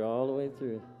 I heard it all the way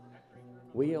through.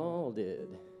 We all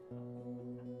did.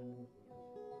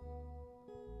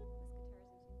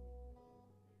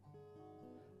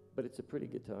 But it's a pretty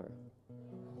guitar.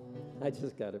 I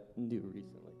just got it new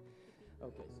recently.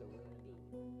 Okay, so what are we doing?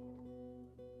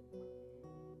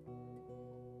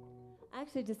 I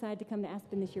actually decided to come to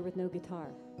Aspen this year with no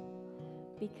guitar,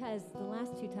 because the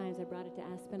last two times I brought it to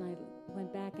Aspen, I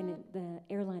went back and the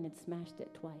airline had smashed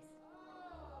it twice.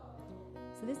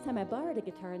 So this time I borrowed a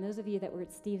guitar, and those of you that were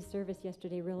at Steve's service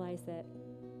yesterday realized that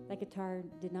that guitar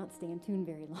did not stay in tune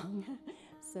very long.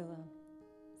 So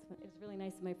it was really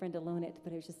nice of my friend to loan it,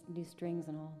 but it was just new strings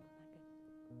and all.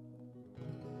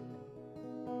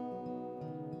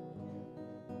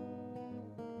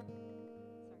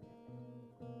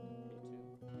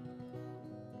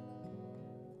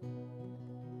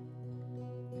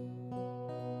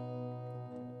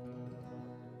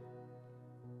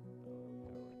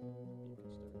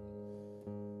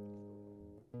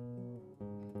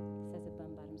 Says a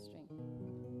bum bottom string.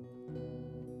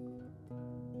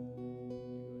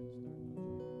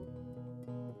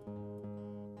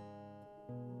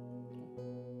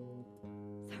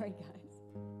 Sorry, guys.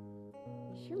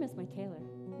 Sure miss my Taylor.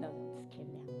 No, just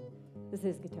kidding now. This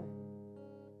is guitar.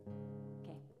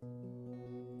 Okay.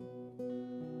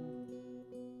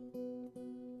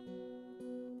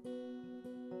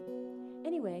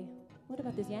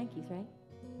 about those Yankees, right?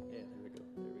 Yeah, there we go.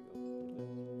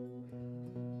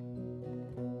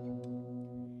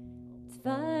 It's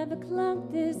 5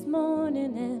 o'clock this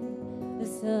morning and the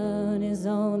sun is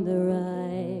on the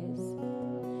rise.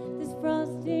 There's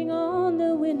frosting on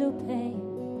the window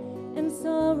pane and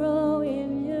sorrow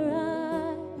in your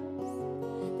eyes.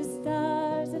 The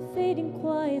stars are fading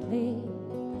quietly,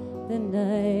 the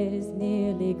night is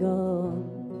nearly gone.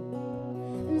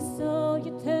 And so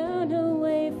you turn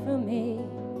away from me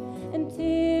and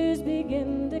tears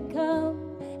begin to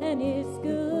come, and it's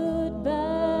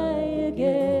goodbye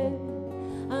again.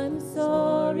 I'm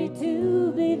sorry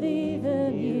to be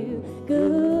leaving you,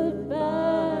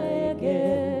 goodbye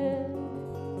again.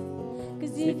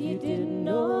 'Cause if you didn't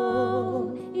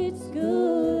know, it's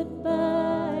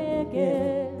goodbye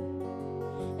again.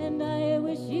 And I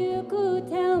wish you could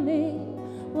tell me,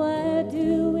 why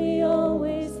do we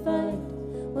always fight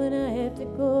when I have to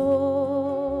go?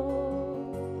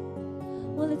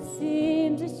 Well, it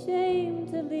seems a shame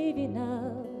to leave you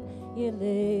now. You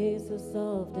lay so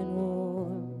soft and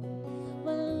warm.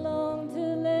 But I long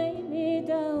to lay me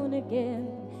down again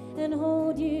and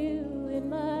hold you in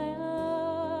my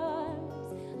arms.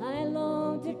 I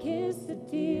long to kiss the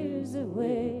tears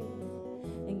away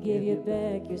and give you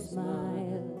back your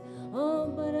smile. Oh,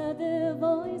 but other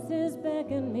voices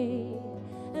beckon me,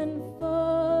 and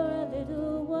for a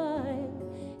little while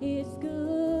it's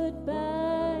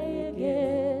goodbye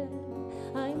again.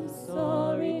 I'm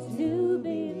sorry to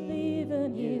be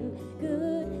leaving you,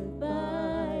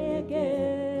 goodbye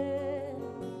again.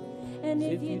 And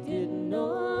if you didn't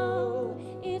know,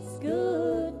 it's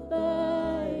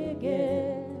goodbye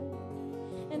again.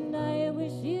 And I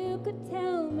wish you could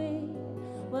tell me,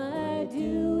 why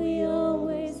do we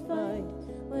always fight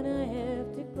when I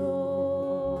have to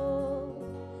go?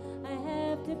 I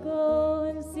have to go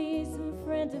and see some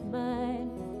friends of mine,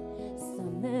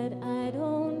 some that I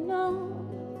don't know,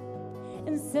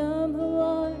 and some who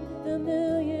aren't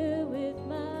familiar with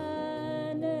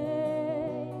my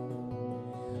name.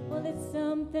 Well, it's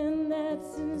something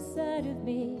that's inside of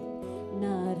me,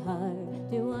 not hard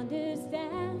to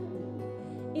understand.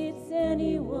 It's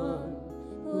anyone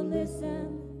who'll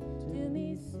listen to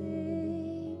me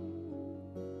sing.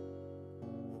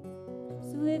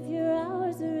 So if your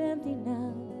hours are empty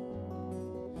now,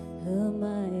 who am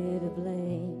I to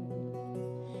blame?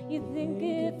 You think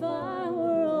if I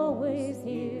were always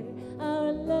here,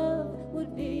 our love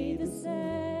would be the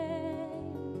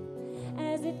same.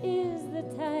 As it is, the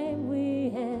time we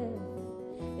have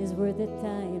is worth the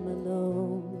time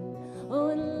alone. Oh,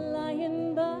 and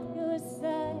lying by your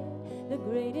side, the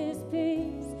greatest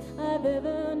peace I've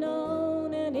ever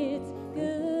known, and it's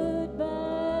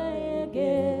goodbye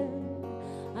again.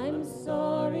 I'm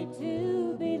sorry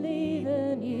to be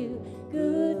leaving you,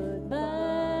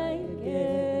 goodbye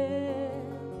again.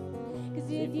 'Cause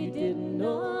if you didn't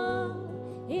know,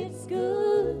 it's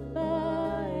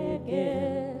goodbye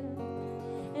again.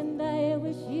 And I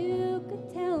wish you could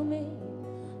tell me,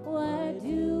 why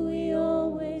do we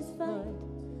always fight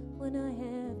when I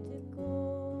have to go?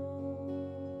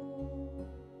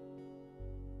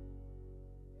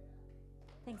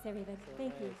 Thanks, everybody.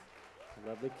 Thank you.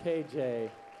 Lovely KJ.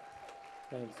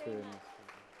 Thanks very much.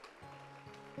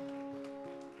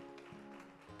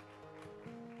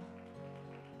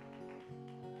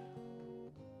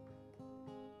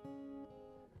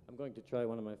 I'm going to try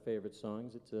one of my favorite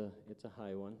songs. It's a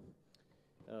high one.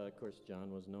 Of course,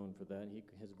 John was known for that.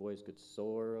 His voice could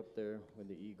soar up there with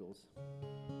the Eagles.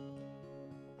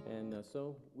 And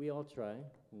so we all try.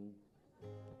 And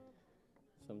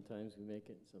sometimes we make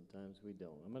it, sometimes we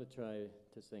don't. I'm going to try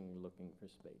to sing Looking for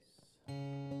Space.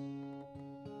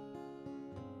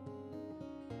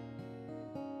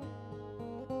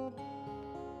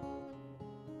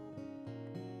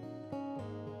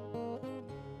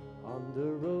 On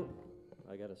the road,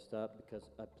 I gotta stop because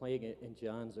I'm playing it in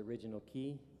John's original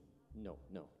key. No,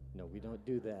 we don't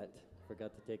do that.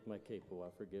 Forgot to take my capo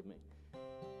off, forgive me.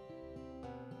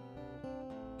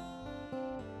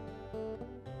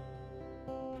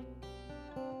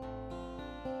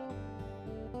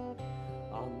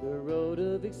 On the road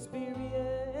of experience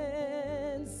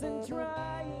and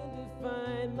trying to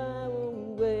find my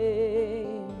own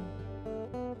way.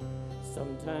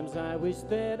 Sometimes I wish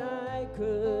that I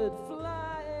could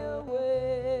fly away.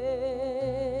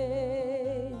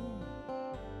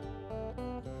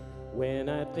 When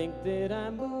I think that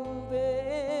I'm moving,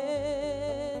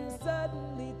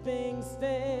 suddenly things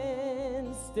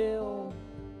stand still.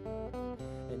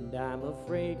 And I'm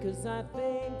afraid 'cause I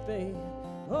think they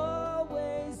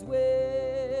always will.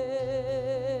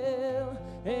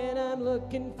 And I'm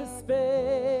looking for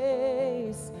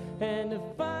space, and to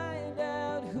find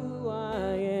out who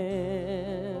I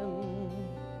am.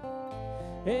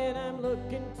 And I'm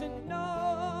looking to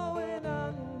know and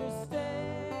understand.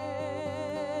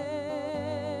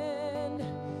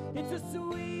 It's a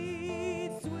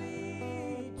sweet,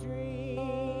 sweet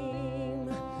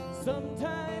dream.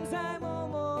 Sometimes I'm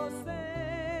almost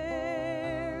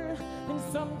there, and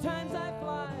sometimes I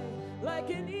fly like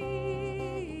an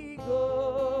eagle,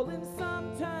 and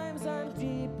sometimes I'm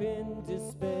deep in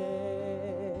despair.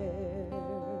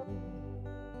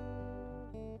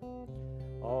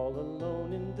 All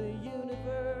alone in the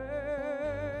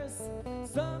universe,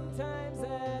 sometimes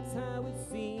that's how it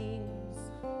seems.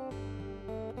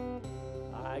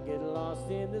 I get lost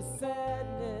in the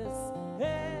sadness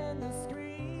and the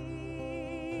screams,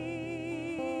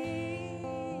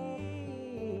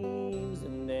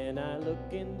 and then I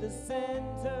look in the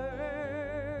center.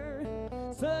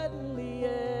 Suddenly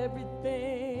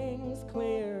everything's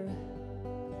clear.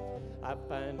 I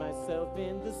find myself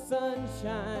in the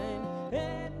sunshine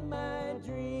and my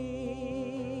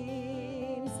dreams,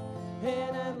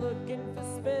 and I'm looking for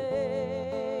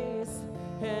space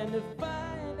and to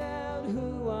find out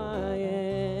who I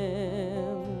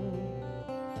am.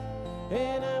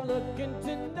 And I'm looking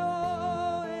to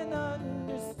know and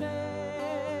understand.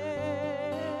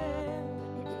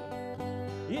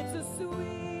 It's a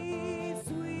sweet,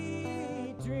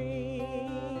 sweet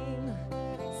dream.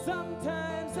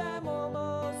 Sometimes I'm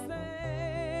almost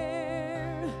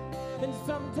there, and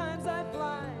sometimes I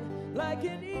fly like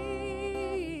an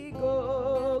eagle,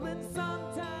 and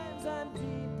sometimes I'm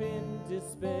deep in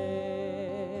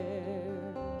despair.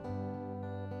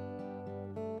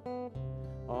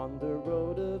 On the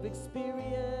road of experience,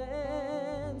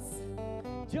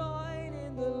 join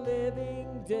in the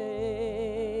living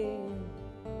day.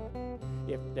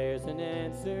 If there's an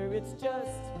answer, it's just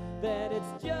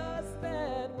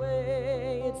that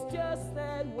way. It's just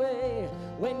that way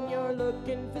when you're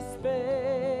looking for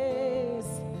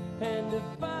space and to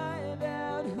find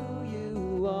out who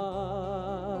you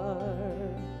are.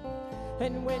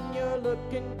 And when you're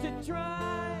looking to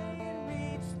try and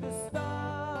reach the stars,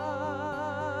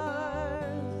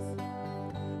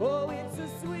 oh, it's a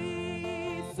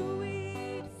sweet,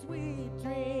 sweet, sweet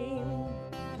dream.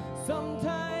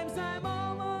 Sometimes I'm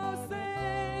almost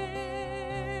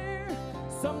there.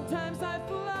 Sometimes I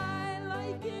fly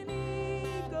like an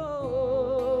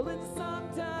eagle, and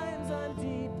sometimes I'm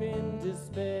deep in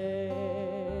despair.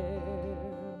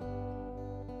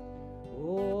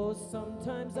 Oh,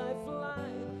 sometimes I fly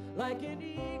like an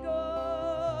eagle,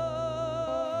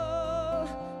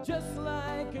 just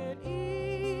like an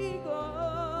eagle.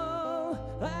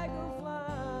 I go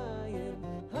flying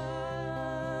high.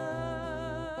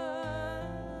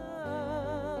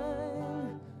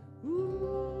 Ooh.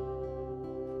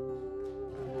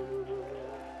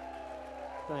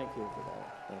 Thank you for that.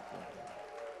 Thank you.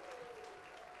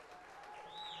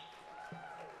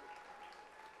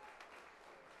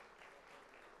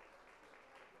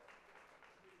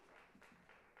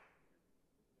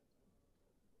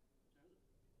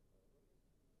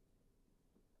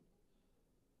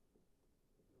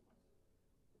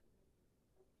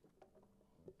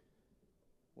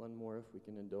 One more if we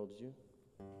can indulge you.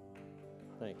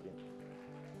 Thank you.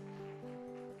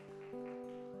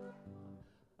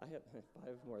 I have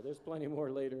 5 more. There's plenty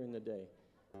more later in the day.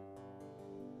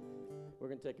 We're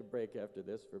going to take a break after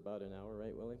this for about an hour,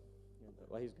 right, Willie?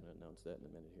 Well, he's going to announce that in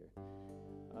a minute here.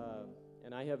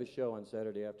 And I have a show on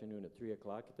Saturday afternoon at 3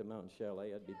 o'clock at the Mountain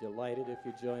Chalet. I'd be delighted if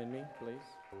you join me,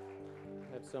 please.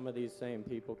 I have some of these same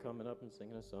people coming up and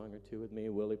singing a song or two with me,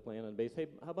 Willie playing on bass. Hey,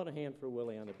 how about a hand for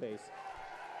Willie on the bass?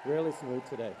 Really smooth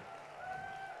today.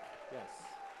 Yes.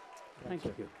 Thank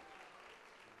you.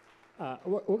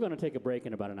 We're going to take a break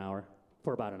in about an hour,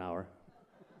 for about an hour.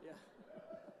 Yeah.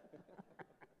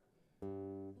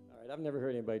 All right, I've never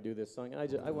heard anybody do this song.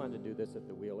 I wanted to do this at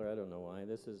the Wheeler. I don't know why.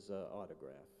 This is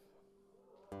Autograph.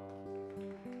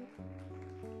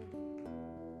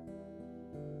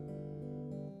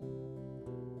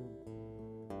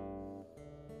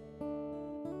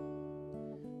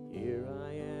 Here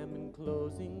I am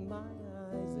closing my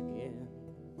eyes again.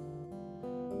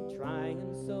 I'm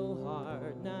trying so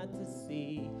hard not to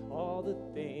see all the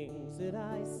things that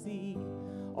I see,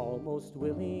 almost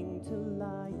willing to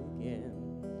lie again.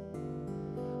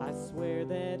 I swear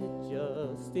that it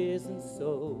just isn't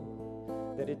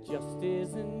so, that it just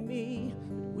isn't me,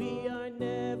 that we are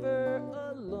never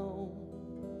alone,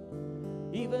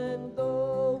 even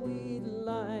though we'd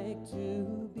like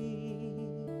to be.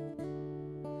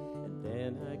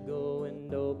 Then I go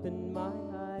and open my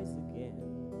eyes again.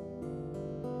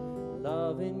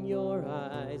 Love in your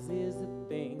eyes is a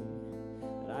thing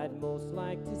most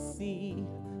like to see,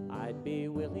 I'd be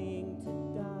willing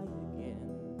to die again,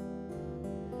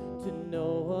 to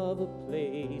know of a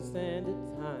place and a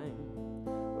time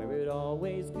where it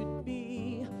always could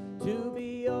be, to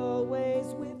be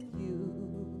always with you,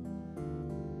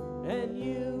 and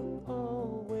you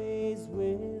always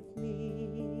with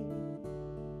me.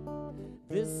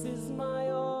 This is my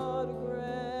autograph,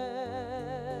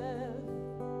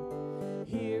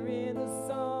 here in the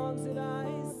songs that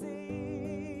I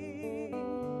sing,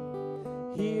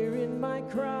 here in my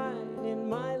cry, in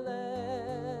my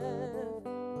laugh,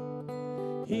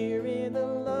 here in the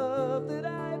love that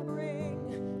I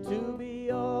bring, to be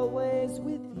always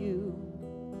with you,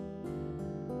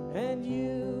 and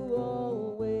you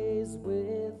always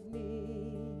with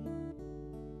me.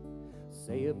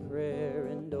 Say a prayer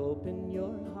and open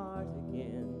your heart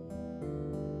again.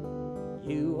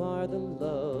 You are the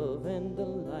love and the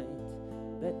light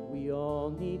that we all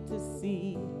need to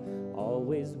see,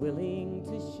 always willing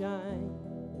to shine.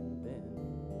 And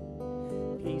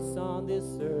then peace on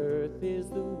this earth is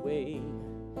the way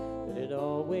that it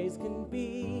always can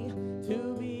be,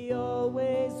 to be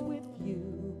always with you.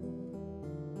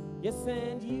 Yes,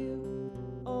 and you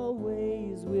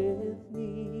always with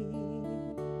me.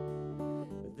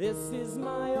 This is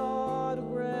my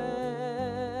autograph,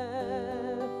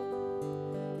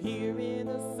 here in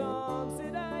the songs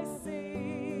that I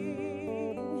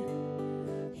sing,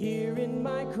 here in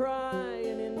my cry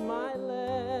and in my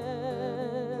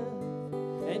laugh,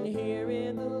 and here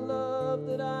in the love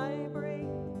that I bring,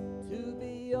 to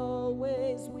be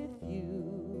always with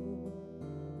you,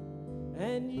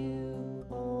 and you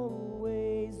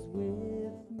always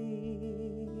with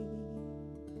me.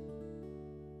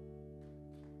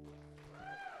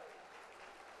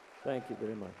 Thank you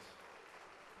very much.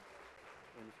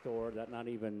 In store that not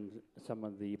even some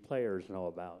of the players know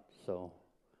about, so,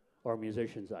 or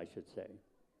musicians, I should say.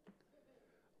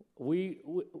 We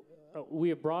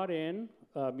have brought in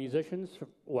musicians.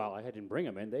 Well, I didn't bring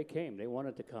them in. They came. They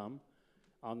wanted to come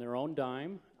on their own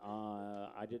dime.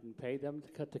 I didn't pay them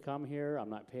to come here. I'm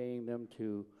not paying them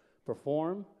to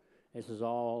perform. This is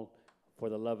all for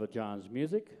the love of John's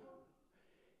music.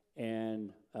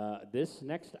 And this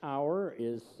next hour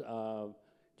is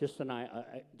just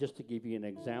to give you an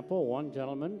example. One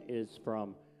gentleman is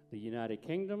from the United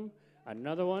Kingdom.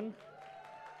 Another one,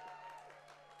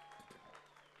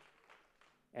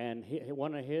 and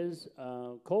one of his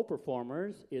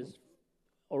co-performers is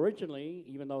originally,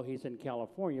 even though he's in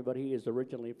California, but he is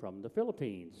originally from the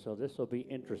Philippines. So this will be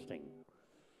interesting.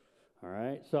 All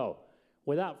right. So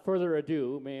without further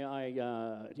ado, may I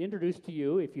introduce to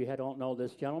you, if you don't know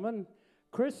this gentleman,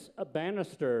 Chris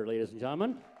Bannister, ladies and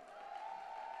gentlemen.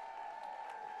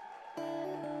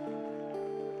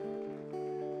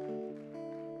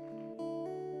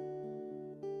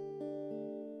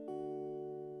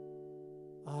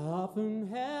 I often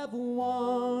have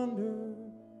wandered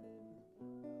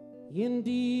in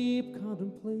deep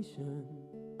contemplation.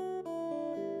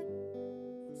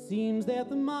 It seems that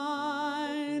the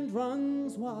mind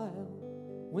runs wild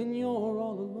when you're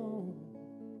all alone.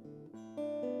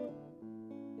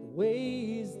 The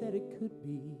ways that it could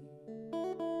be,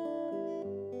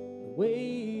 the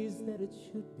ways that it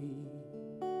should be,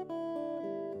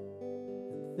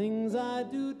 and things I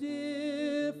do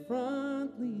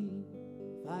differently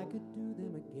if I could do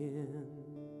them again.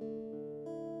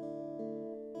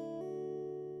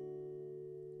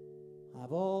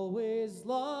 I've always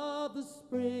loved the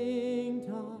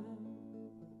springtime,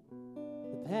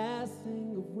 the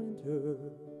passing of winter,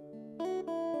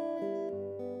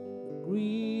 the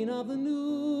green of the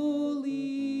new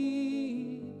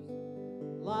leaves,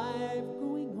 life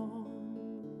going on,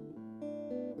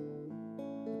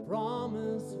 the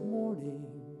promise of morning,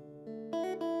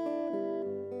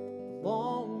 the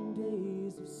long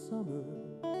days of summer,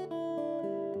 the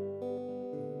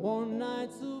warm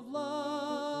nights of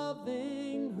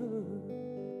loving her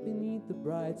beneath the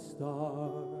bright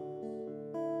stars.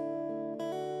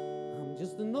 I'm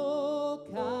just an old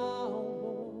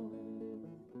cowboy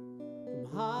from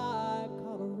high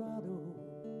Colorado.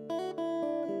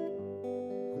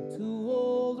 I'm too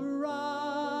old to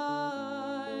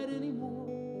ride anymore.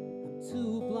 I'm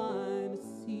too blind to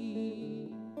see,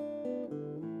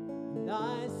 and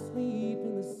I sleep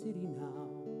in the city now,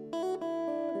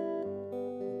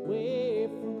 away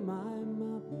from my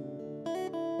mountain,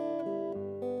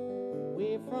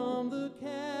 away from the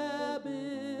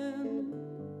cabin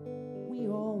we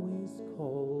always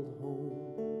called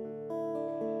home.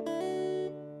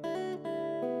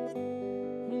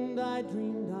 And I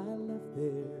dreamed I left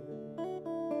there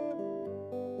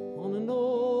on an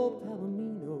old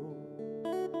Palomino,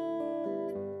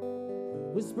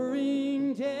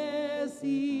 Whispering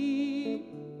Jesse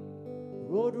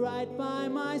rode right by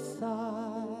my side,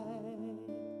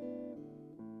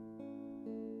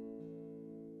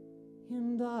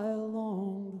 and I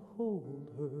longed to hold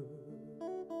her,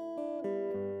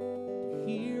 to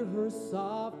hear her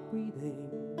soft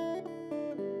breathing,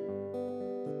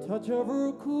 the touch of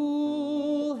her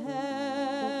cool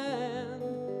hand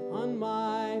on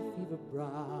my fevered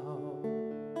brow.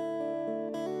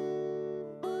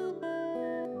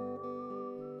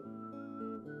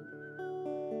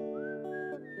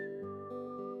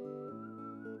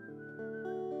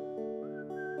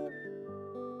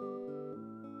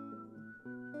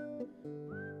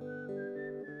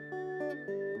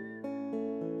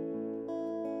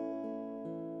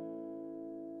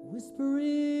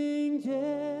 Whispering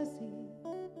Jesse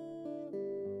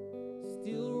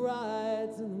still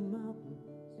rides in the mountains,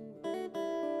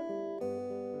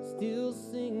 still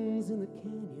sings in the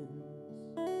canyons,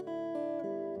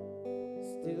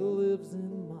 still lives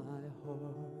in my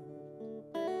heart.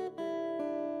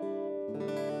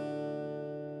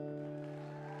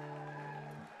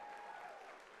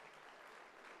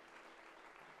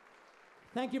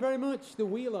 Thank you very much, The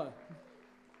Wheeler.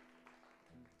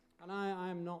 And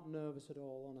I'm not nervous at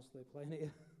all, honestly, playing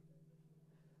it.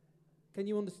 Can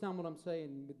you understand what I'm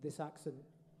saying with this accent?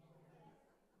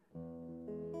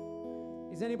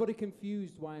 Is anybody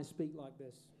confused why I speak like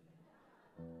this?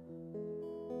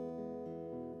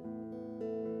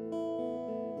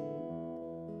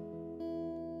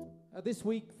 This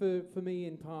week, for me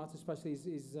in part, especially,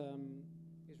 is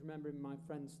remembering my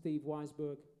friend Steve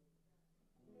Weisberg.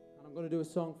 And I'm going to do a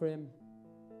song for him.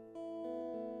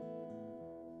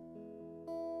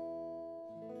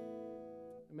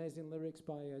 Amazing lyrics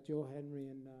by Joe Henry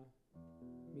and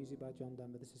music by John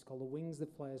Denver. This is called The Wings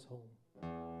That Fly Us Home.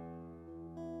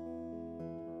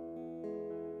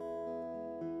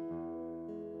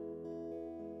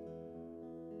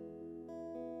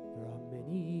 There are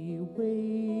many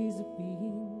ways of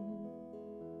being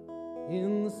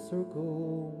in the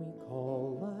circle we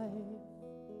call life.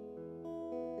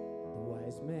 The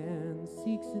wise man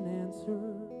seeks an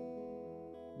answer,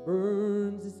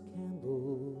 burns his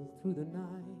candle through the night.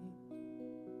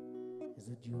 Is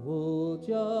a jewel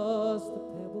just a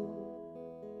pebble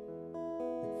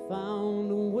that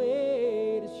found a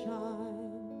way to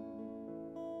shine?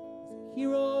 Is a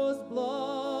hero's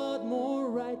blood more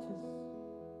righteous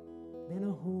than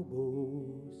a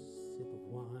hobo's sip of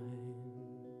wine?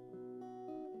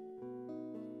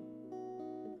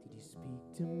 Did you speak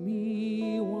to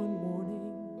me one morning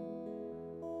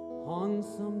on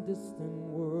some distant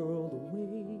world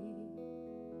away?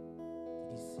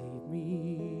 Did you save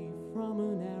me from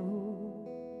an arrow?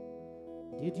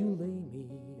 Did you lay me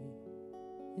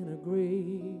in a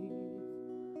grave?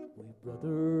 We're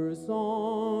brothers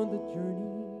on the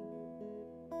journey.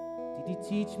 Did you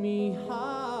teach me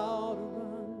how to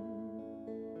run?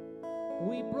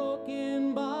 We broke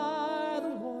in by the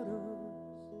waters.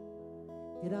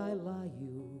 Did I lie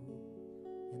you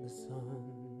in the sun?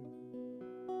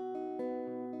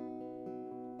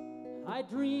 I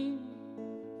dreamed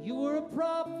you were a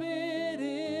prophet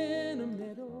in a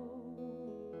meadow.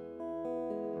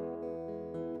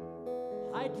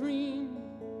 I dreamed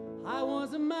I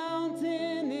was a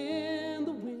mountain in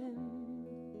the wind.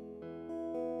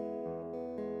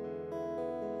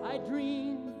 I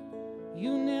dreamed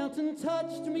you knelt and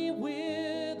touched me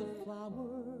with a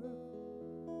flower.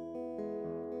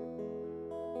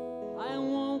 I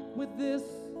woke with this,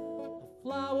 a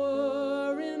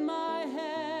flower in my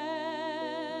hand.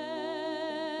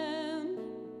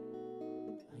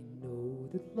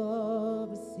 That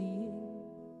love is seeing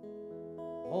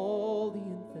all the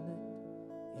infinite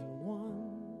in one,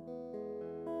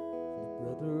 the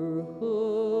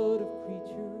brotherhood of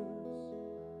creatures,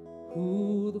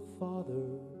 who the Father,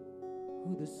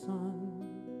 who the Son.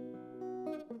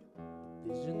 The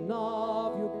vision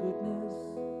of your goodness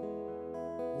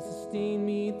will sustain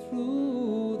me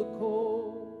through the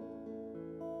cold.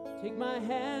 Take my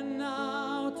hand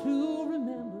now to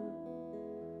remember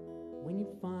when you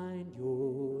find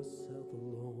yourself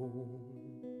alone,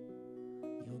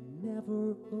 you're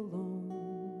never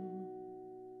alone.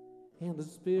 And the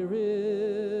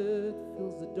Spirit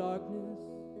fills the darkness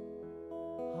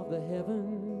of the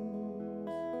heavens.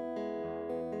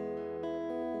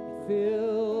 It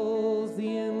fills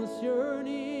the endless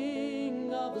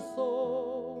yearning of the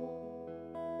soul.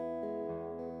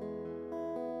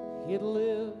 It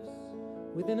lives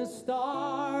within a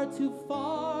star too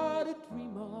far to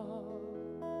dream of.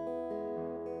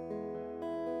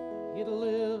 It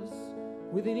lives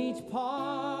within each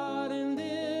part and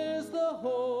is the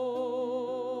whole.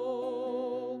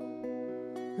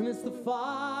 And it's the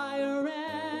fire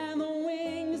and the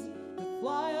wings that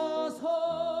fly us home.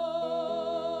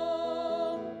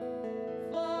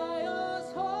 Fly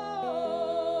us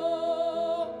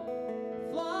home.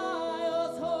 Fly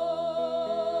us home.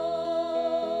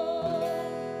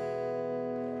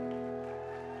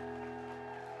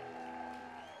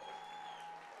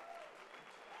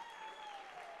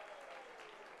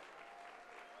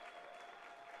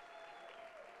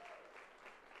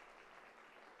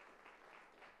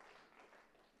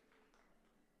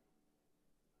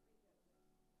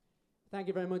 Thank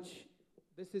you very much.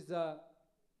 This is a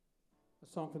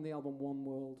song from the album One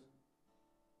World.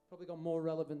 Probably got more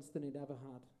relevance than it ever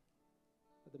had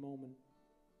at the moment.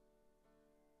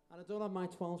 And I don't have my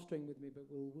 12 string with me, but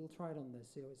we'll try it on this,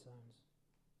 see how it sounds.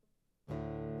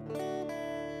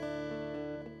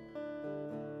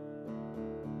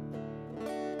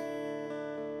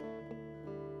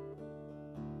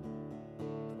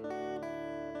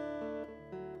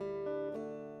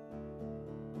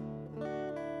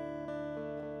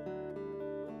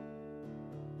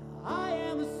 I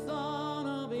am the son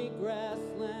of a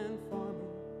grassland farmer,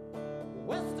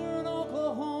 Western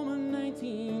Oklahoma,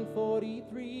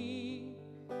 1943.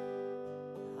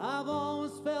 I've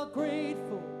always felt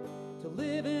grateful to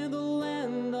live in the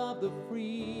land of the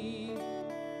free.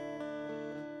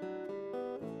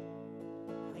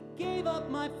 I gave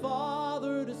up my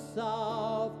father to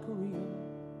South Korea,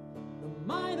 the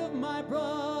mind of my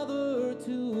brother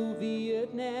to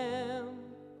Vietnam.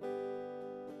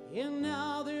 And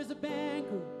now there's a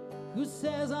banker who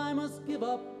says I must give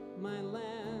up my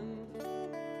land.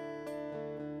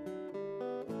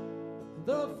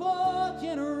 There are 4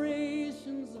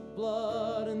 generations of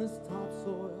blood in this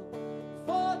topsoil,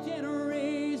 4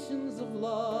 generations of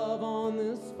love on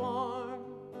this farm.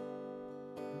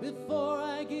 Before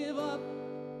I give up,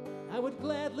 I would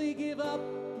gladly give up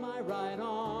my right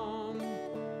arm.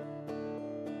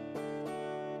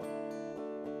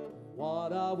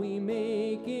 What are we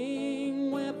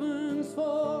making weapons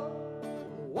for?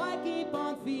 Why keep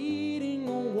on feeding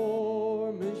the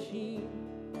war machine?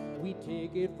 We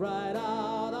take it right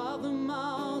out of the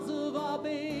mouths of our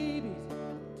babies,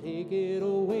 take it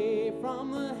away from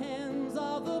the hands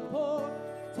of the poor.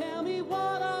 Tell me,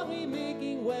 what are we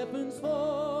making weapons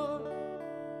for?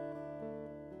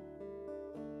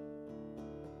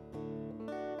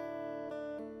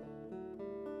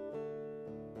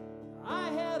 I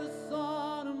had a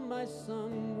son, and my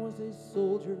son was a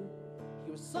soldier.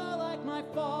 He was so like my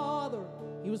father,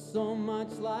 he was so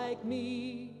much like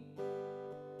me.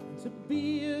 And to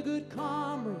be a good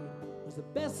comrade was the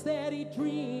best that he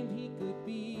dreamed he could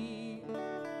be.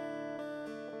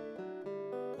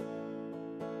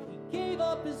 He gave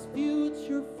up his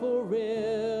future for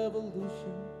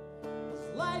revolution,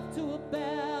 his life to a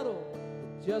battle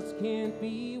that just can't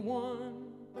be won.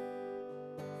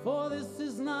 For this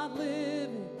is not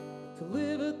living, to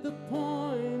live at the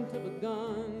point of a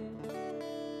gun.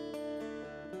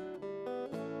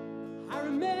 I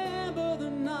remember the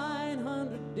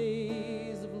 900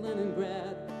 days of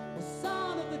Leningrad, the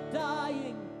sound of the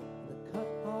dying, the cut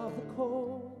of the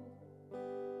coal.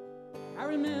 I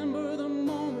remember the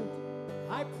moment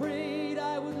I prayed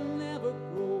I would never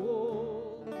grow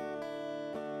old.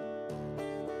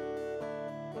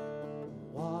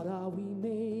 What are we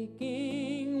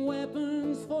making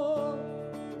weapons for?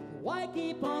 Why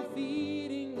keep on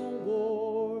feeding the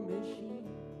war machine?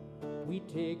 We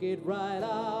take it right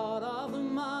out of the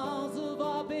mouths of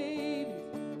our babies,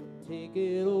 take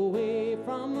it away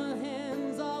from the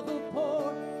hands of the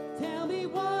poor. Tell me,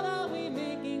 what are we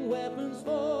making weapons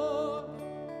for?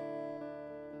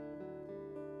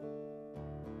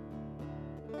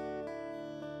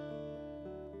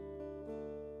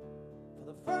 For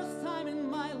the first time in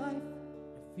my life, I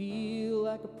feel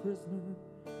like a prisoner,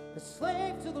 a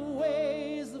slave to the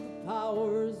ways of the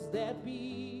powers that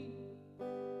be.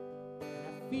 And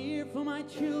I fear for my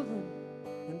children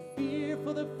and fear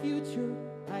for the future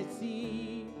I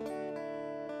see.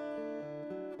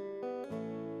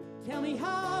 Tell me,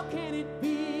 how can it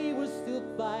be we're still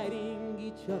fighting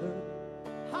each other?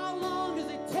 How long does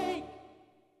it take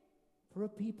for a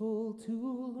people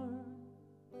to learn?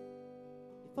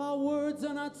 If our words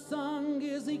are not sung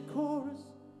as a chorus,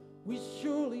 we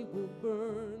surely will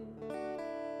burn.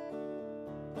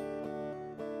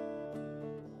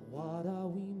 What are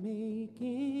we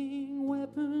making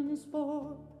weapons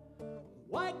for?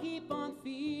 Why keep on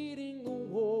feeding the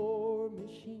war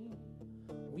machine?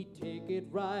 We take it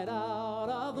right out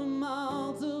of the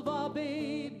mouths of our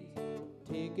babies,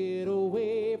 take it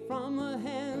away from the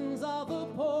hands of the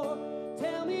poor.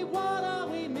 Tell me, what are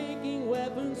we making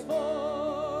weapons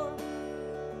for?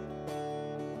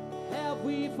 Have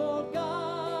we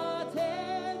forgotten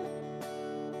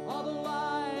all the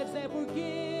lives that were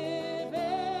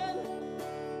given,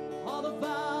 all the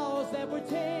vows that were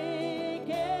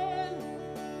taken,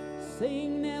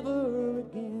 saying never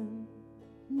again,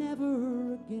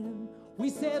 never again. We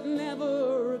said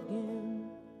never again.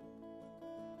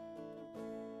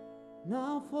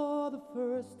 Now for the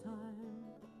first time,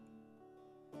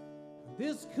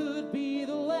 this could be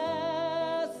the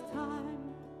last time.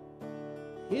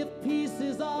 If peace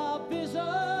is our vision,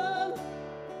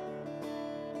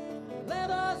 let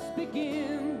us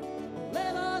begin,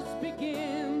 let us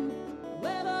begin,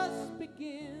 let us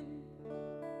begin.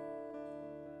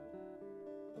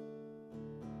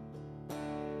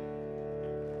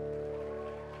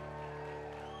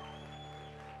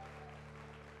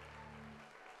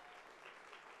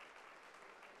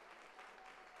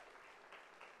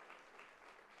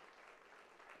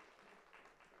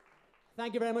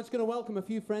 Thank you very much. Going to welcome a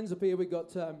few friends up here. We've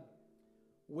got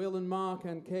Will and Mark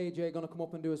and KJ going to come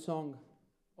up and do a song.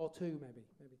 Or two, maybe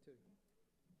two.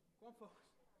 Go on, folks.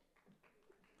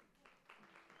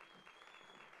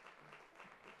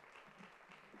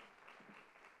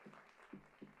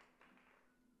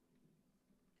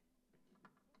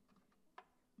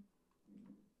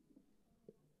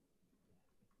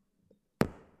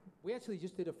 We actually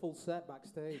just did a full set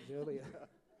backstage earlier.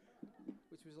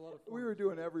 Which was a lot of fun. We were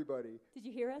doing everybody. Did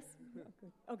you hear us?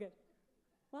 Okay.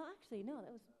 Well, actually, no,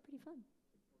 that was pretty fun.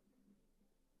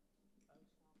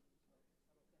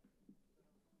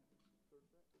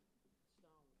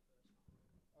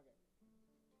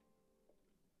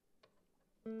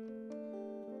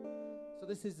 So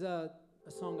this is a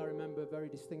song I remember very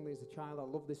distinctly as a child. I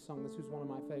love this song. This was one of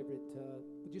my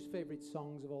favorite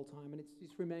songs of all time, and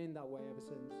it's remained that way ever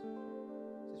since.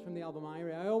 This is from the album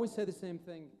Irie. I always say the same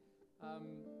thing.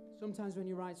 Sometimes when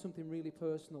you write something really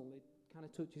personal, it kind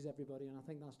of touches everybody, and I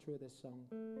think that's true of this song.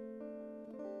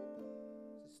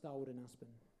 This is Starwood and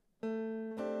Aspen.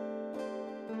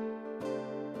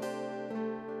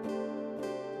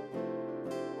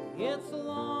 It's a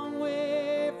long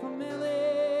way from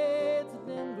LA to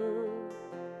Denver,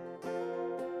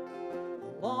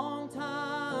 a long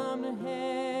time to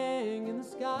hang in the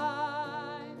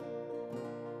sky.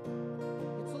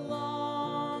 It's a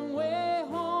long way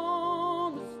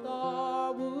home to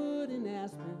Starwood and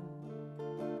Aspen,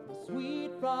 a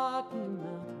sweet Rocky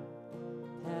Mountain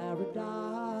paradise.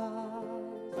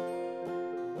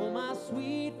 Oh, my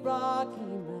sweet Rocky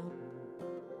Mountain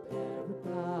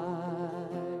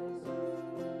paradise.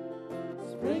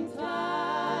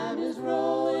 Springtime is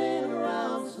rolling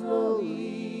around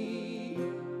slowly.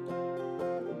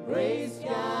 Gray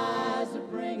skies are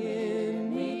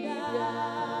bringing me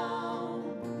down.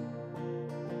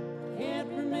 Can't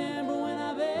remember when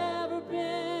I've ever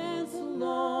been so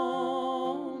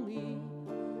lonely.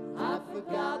 I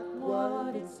forgot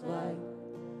what it's like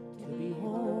to be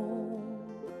home.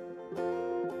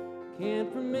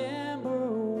 Can't remember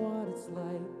what it's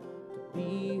like to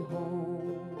be home.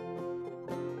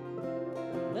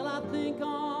 Well, I think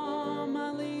on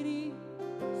my lady,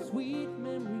 sweet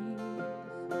memories.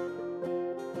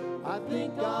 I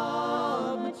think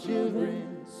of my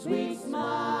children, sweet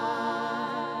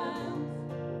smiles.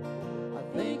 I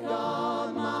think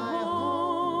of my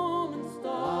home in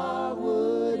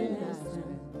Starwood and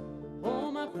Aspen.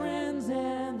 All my friends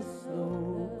and the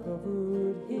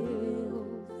snow-covered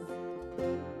hills.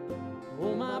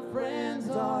 All my friends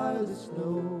are the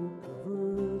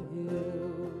snow-covered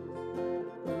hills.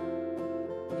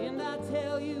 And I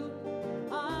tell you,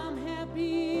 I'm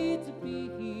happy to be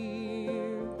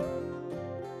here,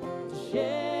 to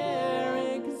share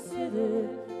and consider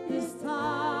this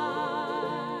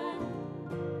time.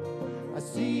 I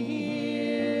see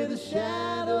here the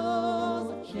shadows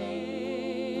of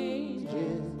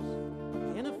changes,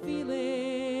 and a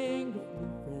feeling of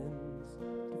new friends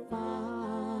to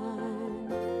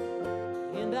find.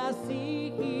 And I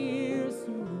see here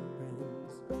some new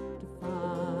friends to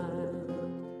find.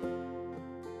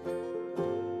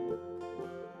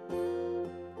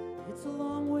 It's a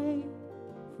long way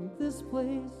from this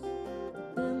place to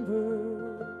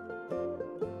Denver,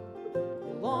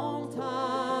 a long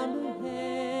time to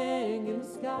hang in the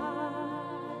sky.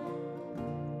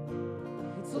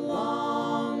 It's a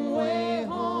long way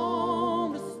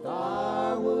home to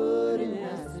Starwood and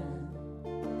Aspen,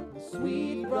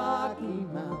 sweet Rocky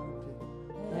Mountain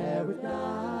paradise.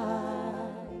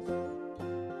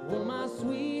 Oh, my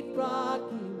sweet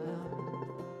Rocky Mountain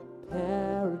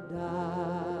paradise.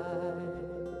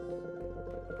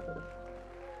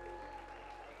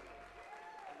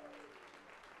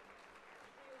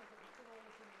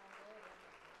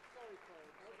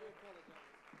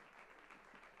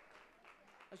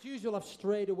 As usual, I've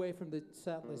strayed away from the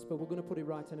set list, but we're going to put it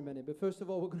right in a minute. But first of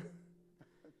all, we're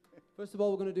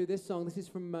going to do this song. This is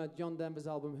from John Denver's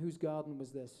album, Whose Garden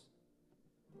Was This?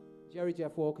 Jerry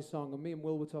Jeff Walker's song, and me and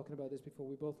Will were talking about this before.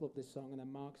 We both love this song, and then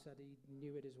Mark said he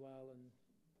knew it as well, and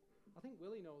I think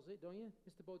Willie knows it, don't you,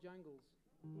 Mr. Bojangles?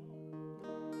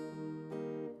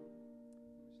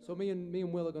 So me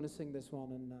and Will are going to sing this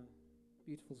one, and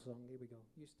beautiful song. Here we go.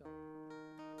 You start.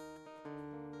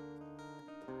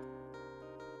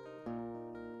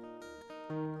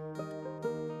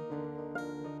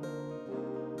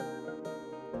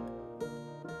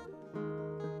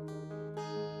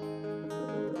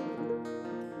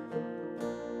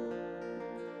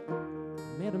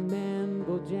 Met a man,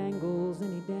 Bojangles,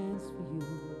 and he danced for you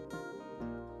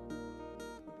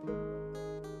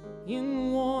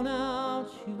in worn-out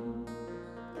shoes,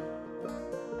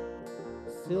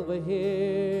 silver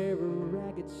hair, a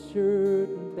ragged shirt,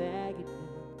 and baggy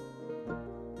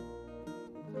pants.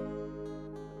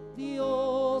 The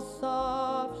old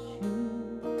soft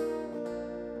shoe.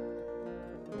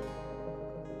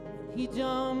 He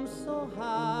jumped so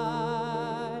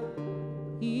high.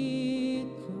 He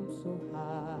jumped so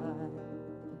high.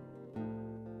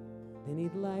 Then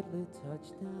he'd lightly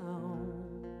touch down.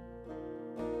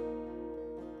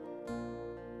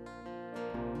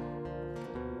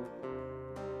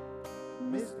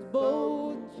 Mr.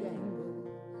 Bojangles,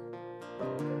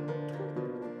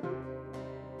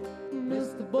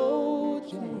 Mr.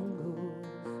 Bojangles,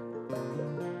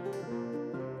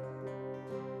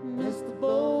 Mr.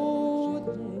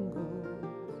 Bojangles,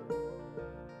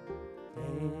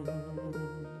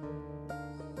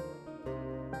 dance.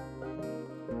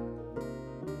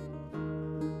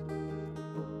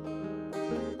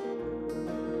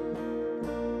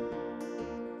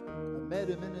 I met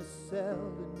him in a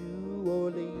cell in New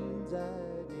Orleans, I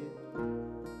did.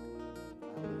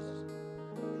 I was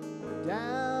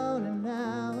down and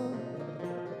out.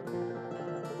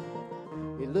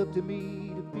 He looked to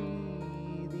me to be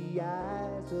the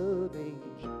eyes of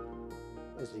age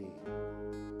as he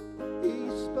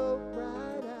spoke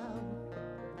right out.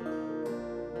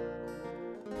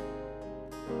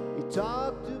 He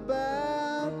talked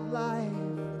about life,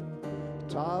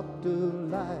 talked of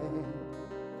life.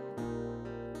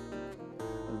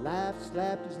 Life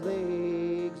slapped his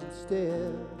legs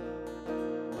instead.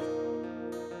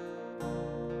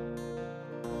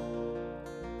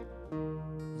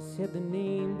 He said the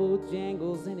name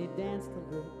Bojangles and he danced a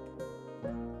lick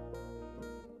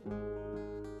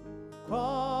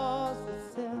across the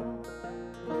cell.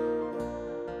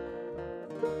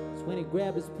 That's when he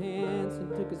grabbed his pants and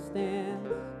took a stance,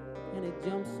 and he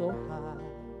jumped so high.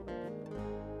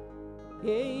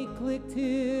 Yeah, he clicked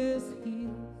his heels.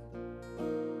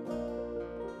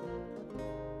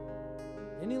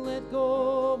 And he let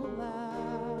go of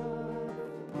life,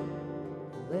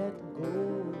 let go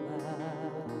of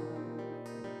life.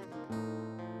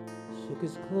 Shook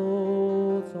his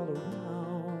clothes all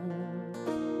around.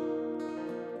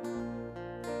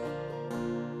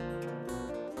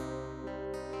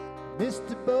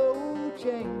 Mr.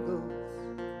 Bojangles,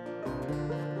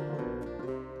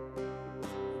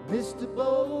 Mr.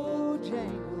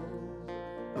 Bojangles,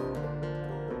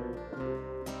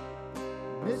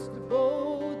 Mr. Bojangles,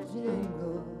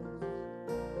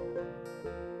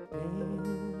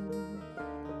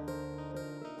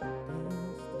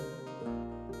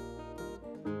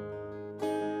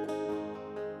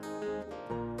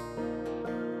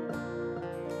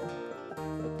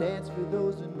 dance for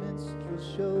those in minstrel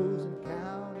shows and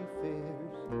county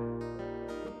fairs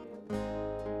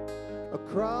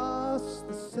across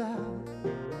the South.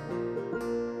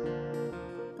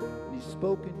 And he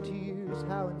spoke in tears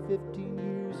how in 15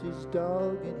 years his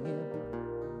dog and him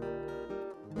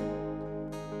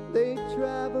they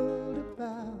traveled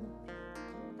about.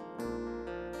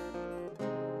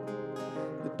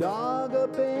 The dog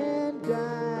up and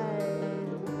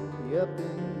died, he up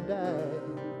and died.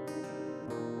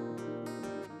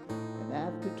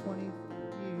 After 20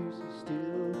 years, he's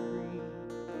still free.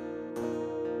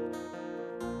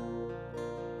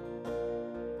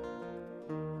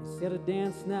 He said, I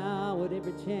dance now at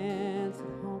every chance at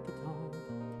honky tonk.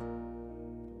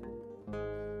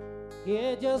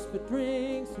 Yeah, just for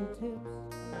drinks and tips.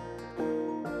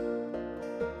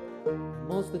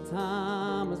 Most of the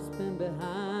time I spend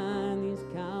behind these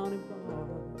county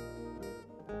bars.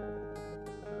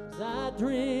 'Cause I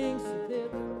drink some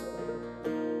dip.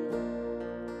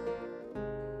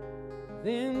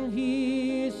 Then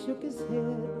he shook his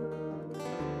head.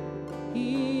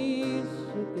 He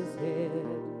shook his head.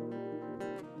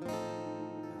 I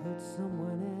heard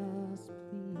someone ask,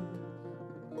 please.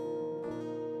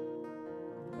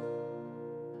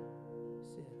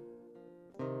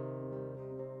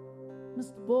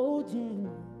 Mr.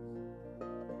 Bojangles,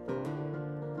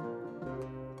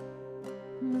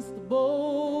 Mr.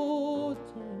 Bojangles,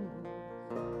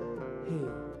 hey,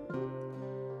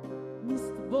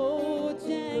 Mr.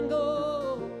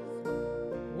 Bojangles,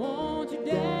 won't you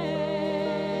dance?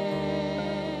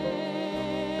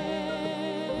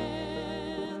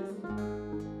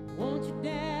 Won't you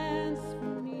dance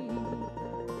for me?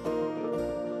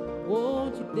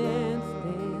 Won't you dance,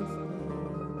 dance, dance?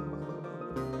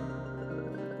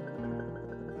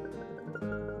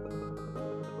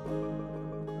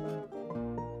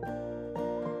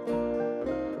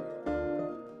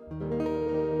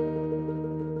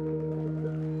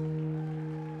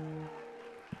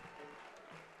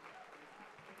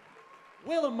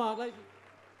 Will and Mark, ladies.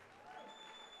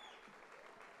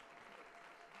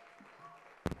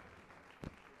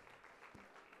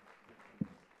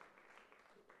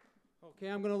 Okay,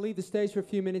 I'm going to leave the stage for a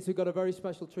few minutes. We've got a very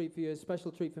special treat for you, a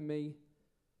special treat for me.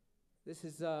 This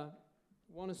is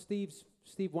one of Steve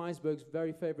Weisberg's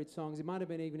very favorite songs. It might have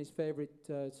been even his favorite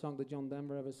song that John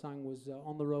Denver ever sang was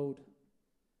On the Road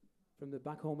from the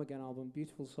Back Home Again album.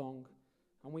 Beautiful song.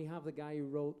 And we have the guy who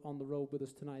wrote On the Road with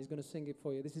us tonight. He's going to sing it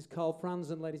for you. This is Carl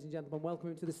Franzen, ladies and gentlemen. Welcome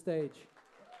him to the stage.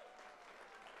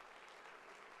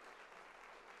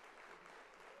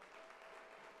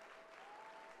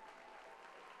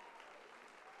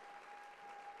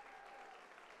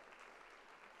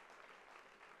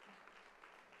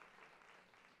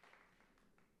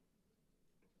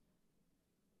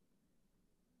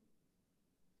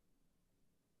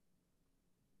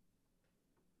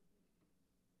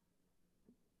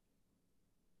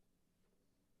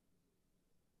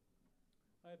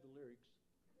 I have the lyrics.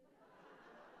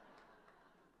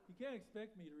 You can't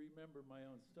expect me to remember my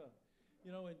own stuff.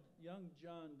 You know, when young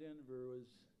John Denver was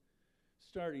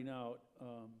starting out,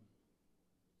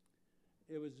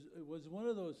 it was one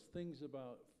of those things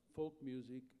about folk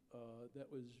music that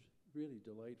was really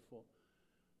delightful.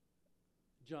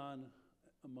 John,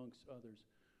 amongst others,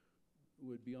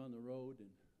 would be on the road,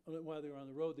 and while they were on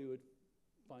the road, they would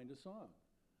find a song,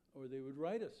 or they would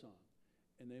write a song,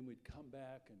 and then we'd come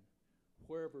back, and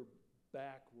wherever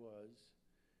back was,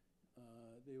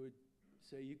 they would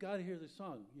say, "You got to hear the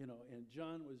song," you know. And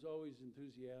John was always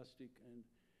enthusiastic and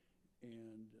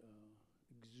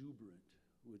exuberant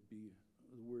would be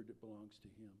the word that belongs to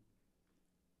him.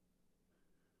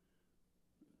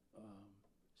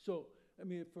 So I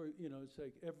mean, it's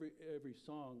like every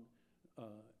song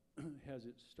has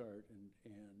its start, and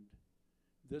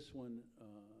this one,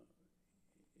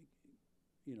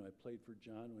 I played for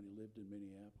John when he lived in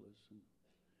Minneapolis, and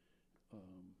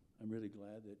I'm really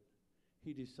glad that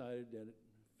he decided that it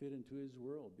fit into his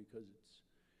world, because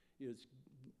it's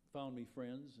found me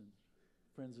friends, and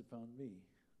friends have found me.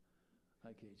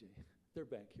 Hi, KJ. They're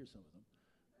back. Here's some of them.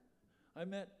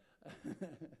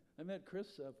 I met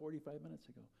Chris 45 minutes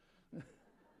ago.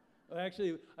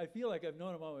 Actually, I feel like I've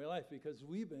known him all my life, because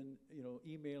we've been,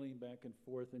 emailing back and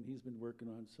forth, and he's been working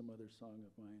on some other song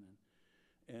of mine,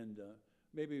 and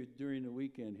maybe during the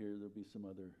weekend here there'll be some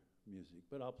other music,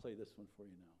 but I'll play this one for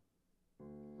you now.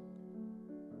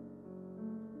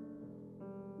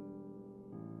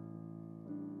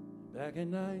 Back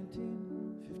in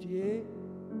 1958,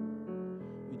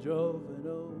 we drove an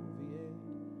OV8,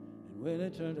 and when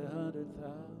it turned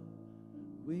 100,000,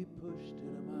 we pushed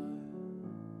it a mile.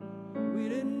 We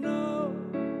didn't know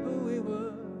who we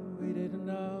were, we didn't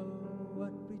know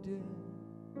what we did.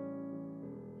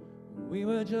 We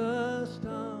were just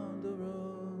on the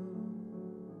road,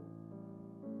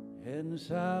 heading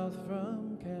south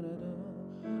from Canada,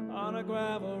 on a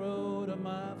gravel road a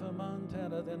mile from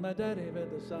Montana. Then my daddy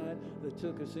read the sign that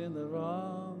took us in the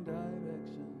wrong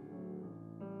direction.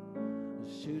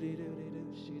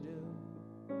 Shooty-dooty-doo-she-doo,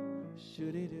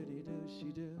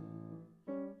 shooty-dooty-doo-she-doo,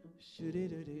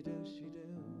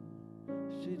 shooty-dooty-doo-she-doo,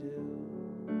 she-doo.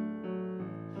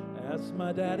 Asked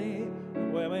my daddy,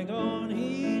 where we going?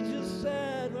 He just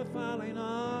said, we're following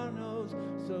our nose.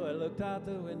 So I looked out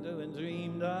the window and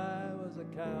dreamed I was a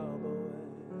cowboy.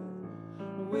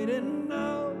 We didn't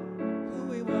know who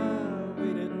we were,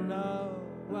 we didn't know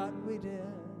what we did.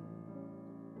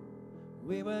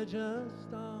 We were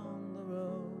just on the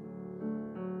road.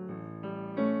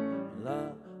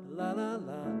 La la la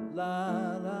la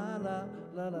la la la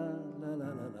la la la la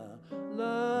la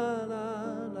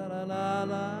la la la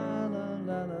la la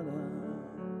la la.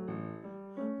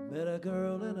 Met a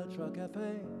girl in a truck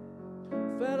cafe,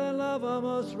 fell in love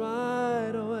almost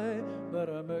right away, but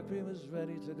her Mercury was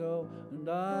ready to go, and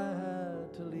I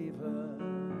had to leave her.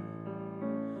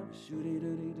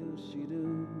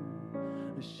 Shooty-dooty-doo-she-doo,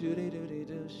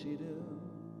 shooty-dooty-doo-she-doo,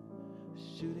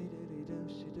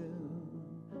 shooty-dooty-doo-she-doo,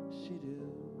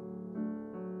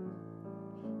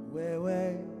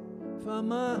 from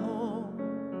my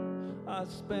home, I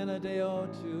spent a day or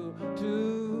two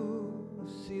to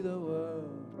see the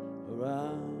world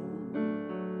around.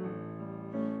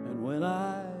 And when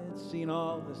I'd seen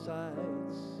all the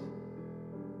sights,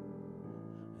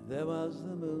 there was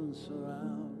the moon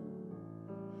surround.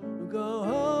 Go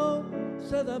home,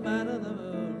 said the man in the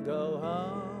moon, go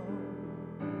home.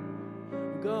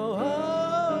 Go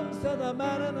home, said the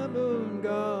man in the moon,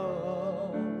 go home.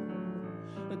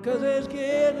 'Cause it's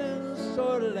getting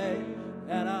sort of late,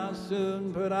 and I'll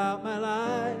soon put out my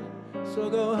light. So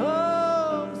go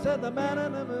home, said the man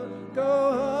in the moon,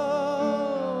 go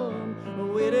home.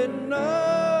 We didn't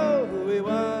know who we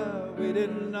were, we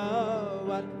didn't know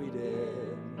what we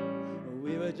did.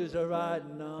 We were just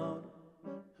riding on,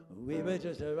 we were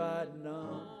just riding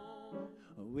on,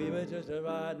 we were just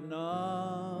riding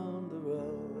on the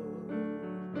road.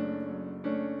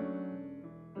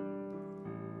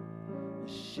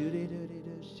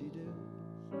 Shooty-dooty-doo-she-doo,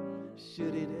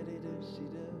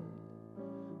 shooty-dooty-doo-she-doo,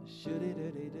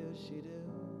 shooty-dooty-doo-she-doo,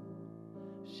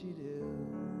 she-doo.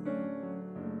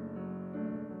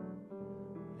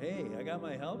 Hey, I got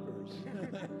my helpers.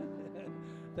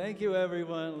 Thank you,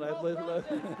 everyone.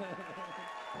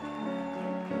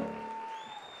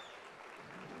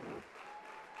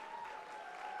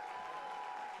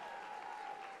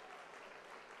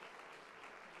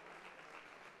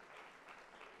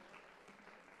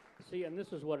 See, and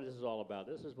this is what this is all about.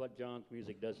 This is what John's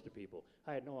music does to people.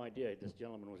 I had no idea this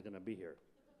gentleman was going to be here,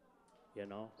 you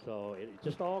know? So it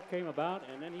just all came about,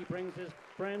 and then he brings his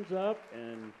friends up,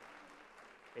 and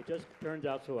it just turns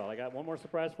out so well. I got one more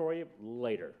surprise for you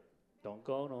later. Don't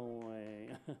go no way.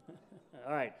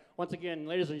 All right. Once again,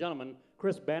 ladies and gentlemen,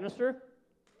 Chris Bannister.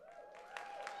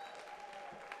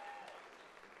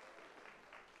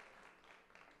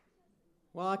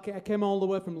 Well, I came all the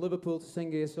way from Liverpool to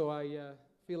sing here, so I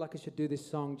feel like I should do this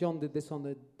song. John did this on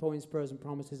the Poems, Prayers and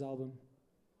Promises album.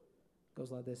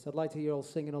 Goes like this. I'd like to hear you all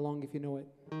singing along if you know it.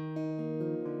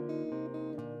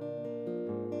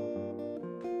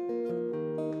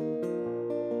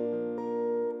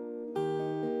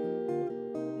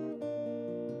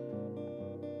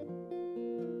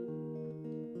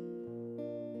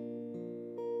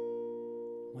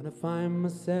 When I find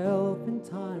myself in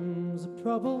times of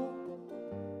trouble,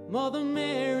 Mother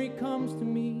Mary comes to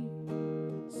me,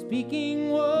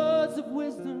 speaking words of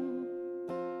wisdom,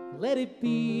 let it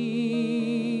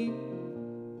be.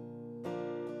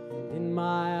 And in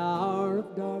my hour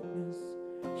of darkness,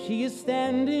 she is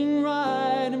standing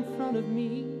right in front of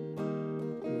me,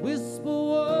 whisper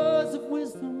words of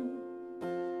wisdom,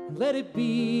 let it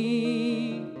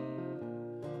be.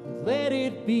 Let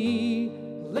it be,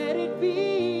 let it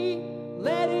be,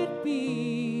 let it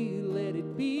be, let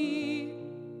it be.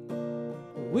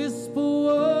 Whisper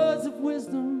words of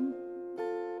wisdom,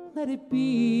 let it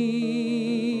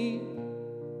be.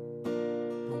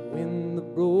 When the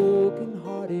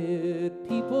broken-hearted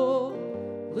people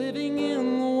living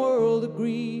in the world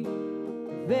agree,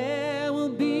 there will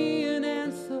be an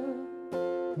answer,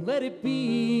 let it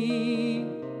be.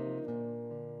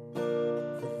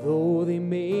 For though they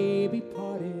may be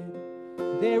parted,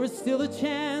 there is still a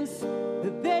chance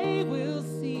that they will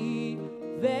see.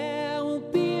 There will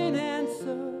be an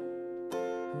answer,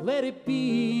 let it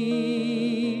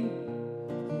be.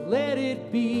 Let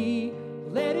it be,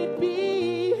 let it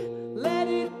be, let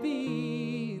it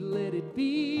be, let it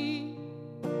be.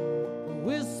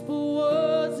 Whisper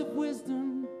words of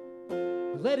wisdom,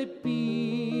 let it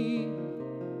be.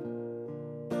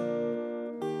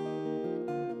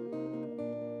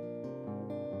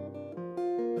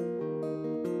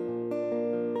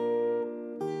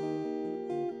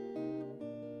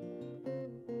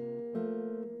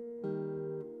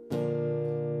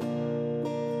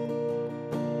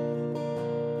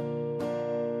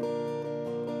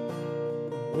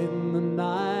 When the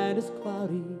night is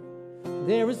cloudy,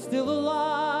 there is still a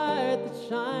light that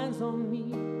shines on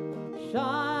me.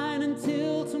 Shine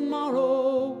until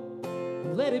tomorrow,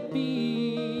 let it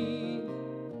be.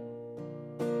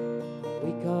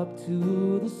 Wake up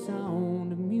to the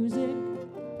sound of music.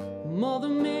 Mother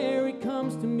Mary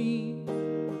comes to me,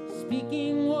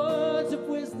 speaking words of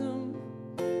wisdom,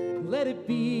 let it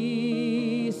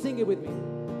be. Sing it with me.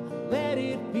 Let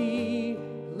it be,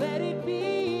 let it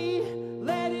be.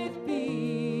 Let it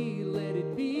be, let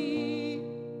it be.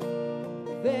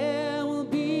 There will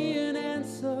be an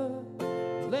answer,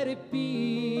 let it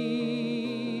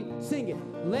be. Sing it.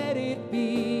 Let it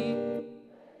be.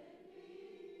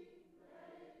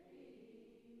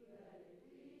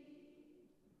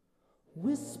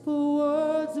 Whisper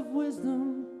words of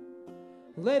wisdom,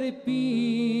 let it be.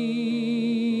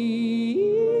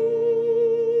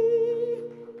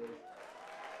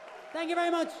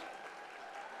 very much.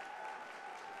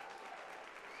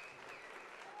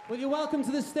 Will you welcome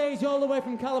to the stage all the way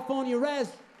from California, Rez?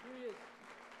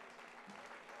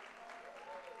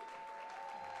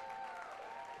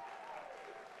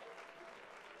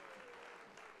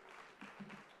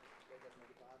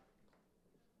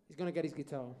 He's going to get his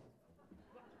guitar.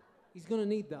 He's going to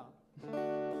need that.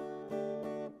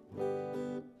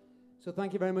 So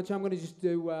thank you very much. I'm going to just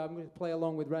do, I'm going to play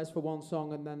along with Rez for one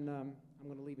song, and then I'm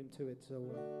going to leave him to it. So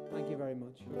thank you very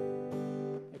much.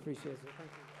 I appreciate it.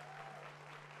 Thank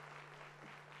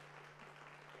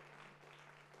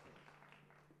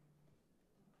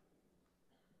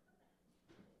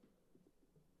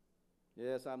you.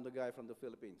 Yes, I'm the guy from the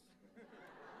Philippines.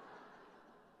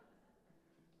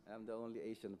 I'm the only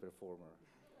Asian performer.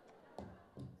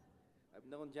 I've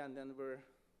known John Denver.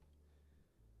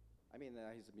 I mean,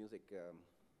 his music. I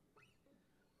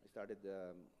started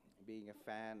being a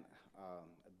fan, a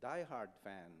die-hard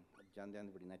fan of John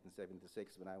Denver in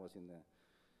 1976 when I was in the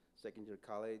second year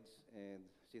college, and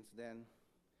since then,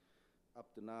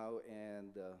 up to now,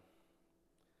 and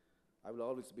I will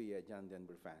always be a John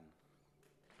Denver fan.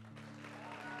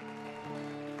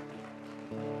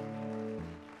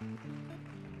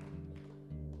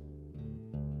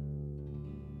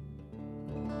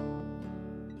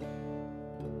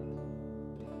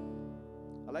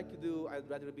 I'd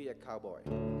rather be a cowboy.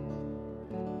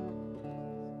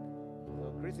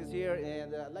 So Chris is here,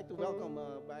 and I'd like to welcome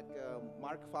back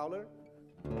Mark Fowler.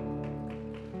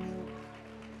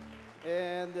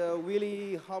 And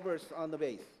Willie hovers on the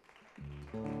bass.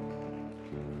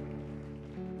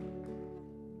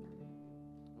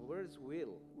 Where's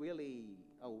Will? Willie,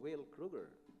 Will Kruger.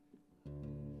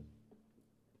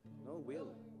 No,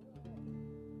 Will.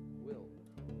 Will.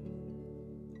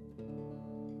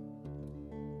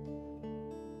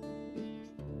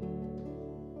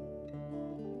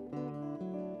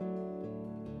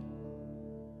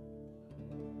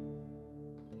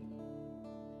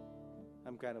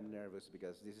 I'm kind of nervous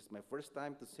because this is my first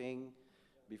time to sing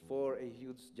before a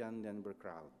huge John Denver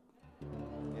crowd.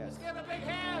 Yes. Let's give a big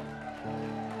hand.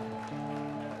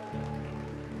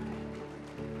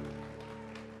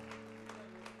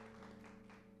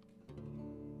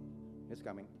 It's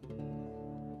coming.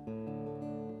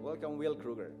 Welcome, Will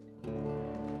Kruger.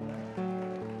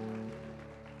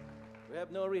 We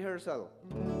have no rehearsal,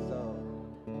 so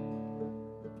 2,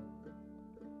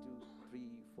 3,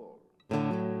 4.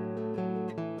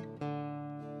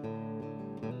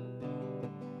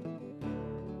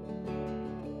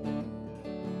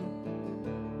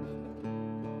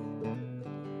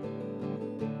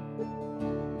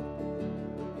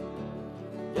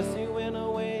 Jesse went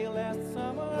away last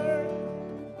summer,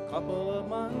 couple of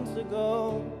months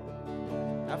ago.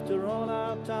 After all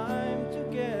our time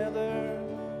together,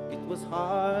 it was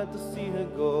hard to see her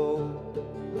go.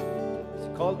 She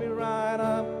called me right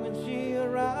up when she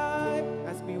arrived,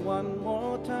 asked me one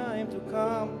more time to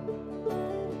come.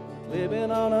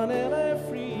 Living on an LA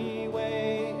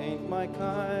freeway ain't my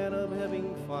kind of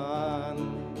having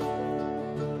fun.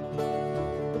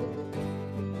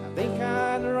 I think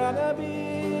I'd rather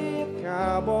be a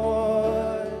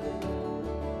cowboy.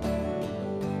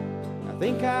 I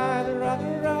think I'd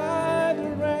rather ride the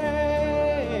range.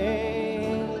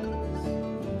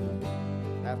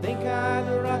 I think I'd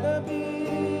rather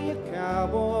be a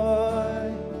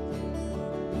cowboy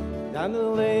than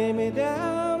to lay me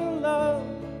down and love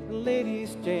the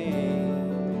lady's chains.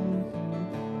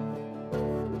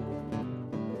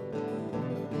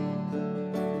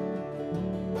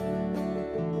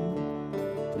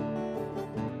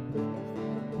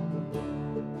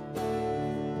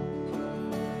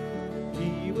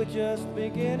 We were just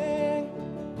beginning,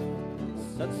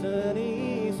 such an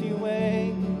easy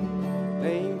way,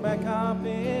 laying back up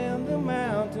in the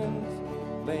mountains,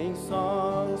 playing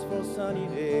songs for sunny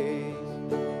days.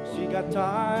 She got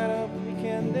tired of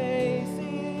picking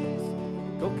daisies,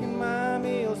 cooking my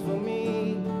meals for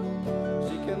me.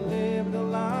 She can live the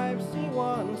life she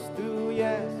wants to,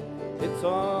 yes, it's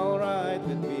all right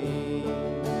with me.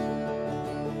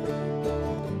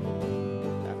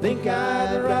 I think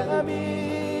I'd rather be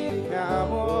a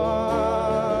cowboy.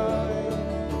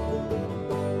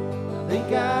 I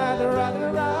think I'd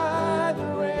rather ride the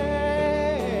range.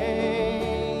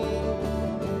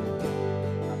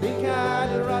 I think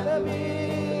I'd rather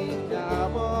be a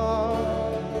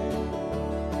cowboy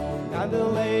than to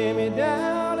lay me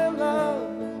down and love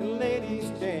the lady's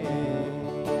chain.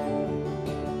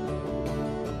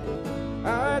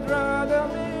 I'd rather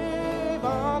live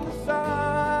on the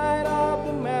side of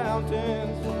the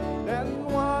mountains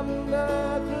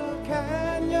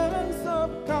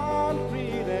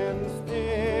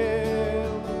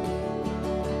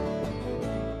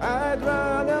I'd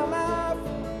rather laugh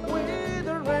with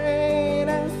the rain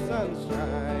and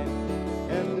sunshine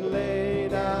and lay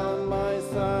down my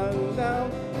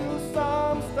sundown to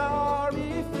some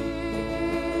starry field.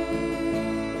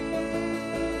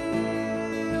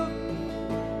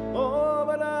 Oh,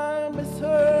 but I miss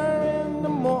her in the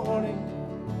morning.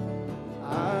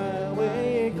 I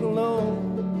wake alone.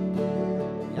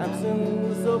 The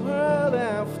absence of her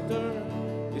laughter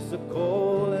is a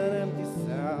cold and empty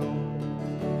sound.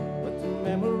 But the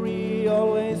memory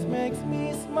always makes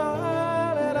me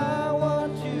smile, and I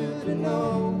want you to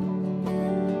know I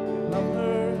love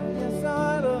her, yes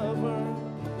I love her.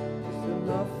 It's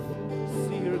enough to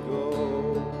see her go.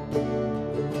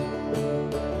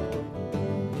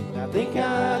 I think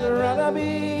I'd rather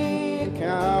be a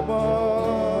cowboy.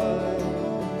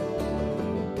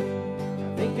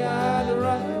 I think I'd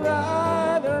rather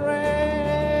ride the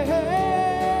range.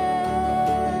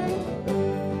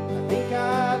 I think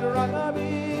I'd rather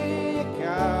be a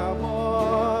cowboy.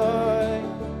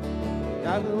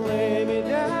 I'd lay me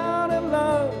down and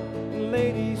love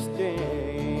Lady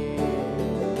Jane.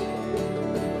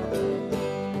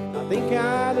 I think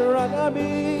I'd rather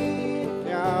be a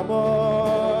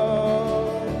cowboy.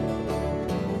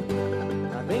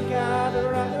 I think I'd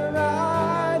rather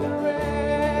ride the range.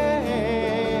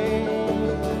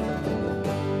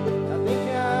 I think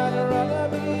I'd rather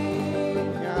be a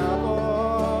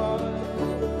cowboy.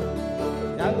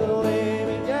 I'd lay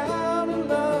me down and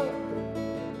love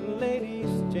Lady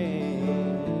Jane.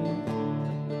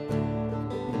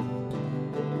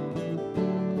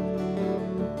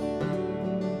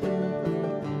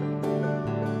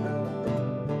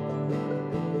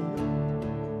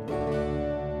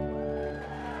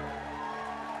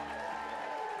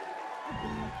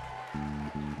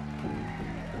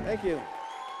 Thank you.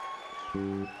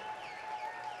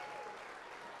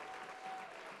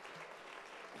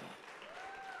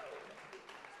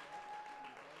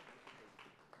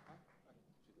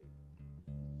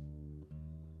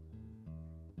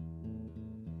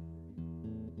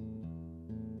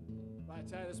 Well, I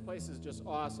tell you, this place is just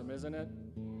awesome, isn't it?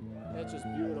 It's just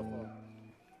beautiful.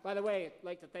 By the way, I'd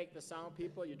like to thank the sound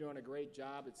people. You're doing a great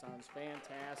job. It sounds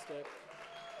fantastic.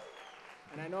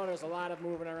 And I know there's a lot of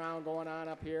moving around going on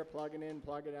up here, plugging in,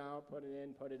 plug it out, put it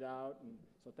in, put it out. And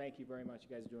so thank you very much. You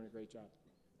guys are doing a great job.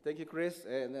 Thank you, Chris,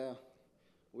 and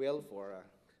Will, for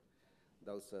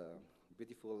those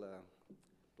beautiful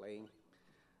playing.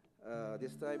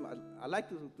 This time, I'd like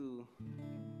to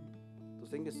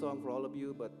sing this song for all of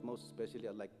you, but most especially,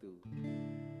 I'd like to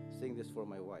sing this for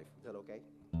my wife. Is that okay?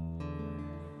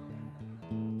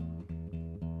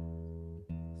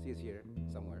 She's here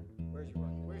somewhere. Where's your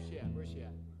wife? Where's she at? Where's she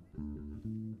at?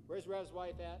 Where's Rev's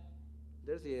wife at?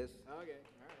 There she is. Okay, all right.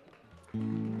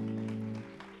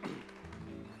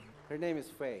 Her name is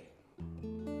Faye.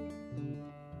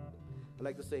 I'd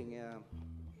like to sing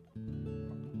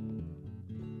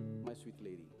My Sweet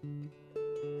Lady.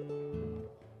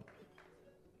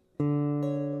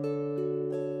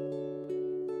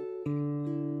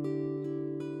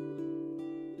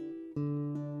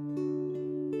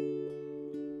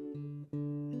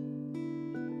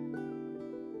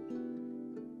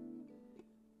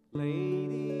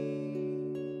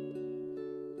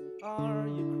 Are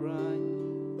you crying?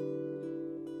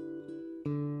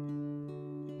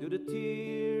 Do the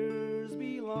tears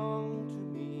belong to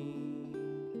me?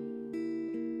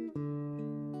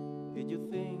 Did you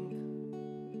think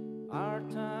our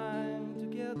time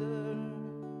together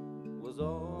was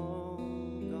all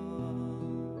gone?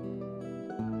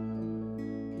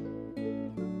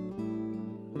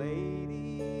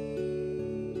 Lady,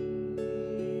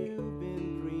 you've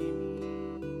been dreaming.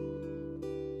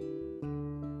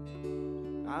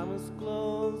 I'm as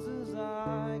close as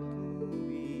I can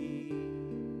be.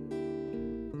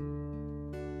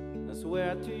 I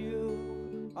swear to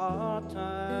you, our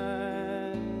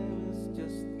time has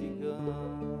just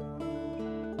begun.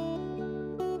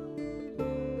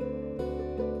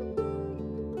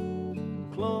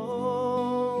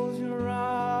 Close your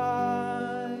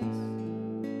eyes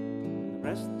and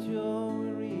rest your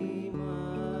weary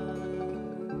mind.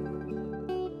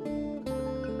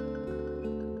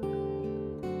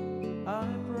 I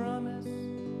promise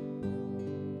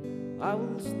I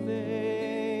will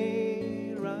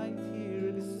stay right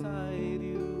here beside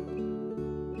you.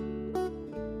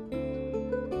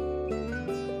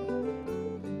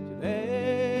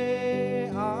 Today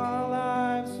our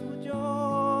lives with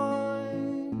joy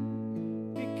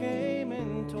became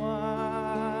entwined.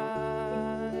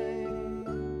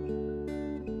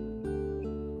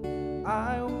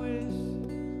 I wish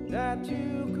that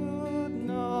you could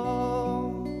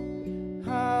know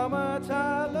how much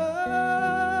I love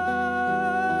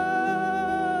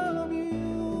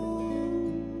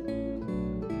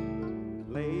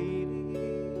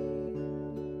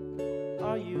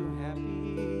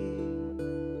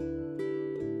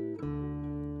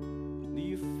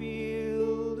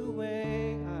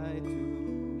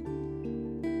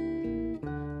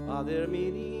Are there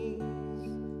meanings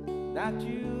that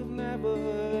you've never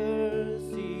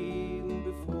seen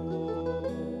before?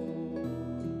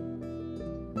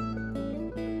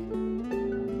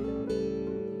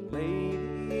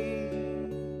 Lady,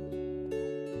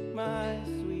 my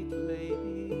sweet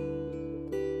lady,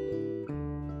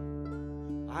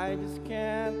 I just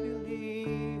can't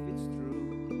believe it's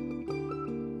true,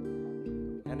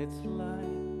 and it's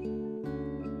like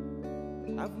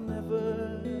I've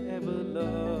never ever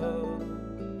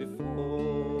loved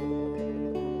before.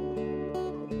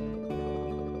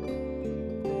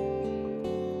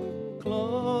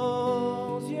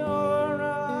 Close your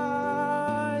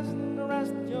eyes and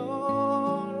rest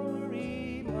your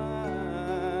weary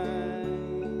mind.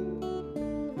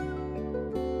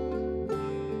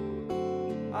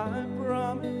 I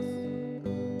promise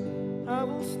I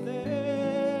will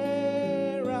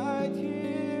stay right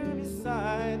here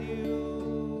beside you.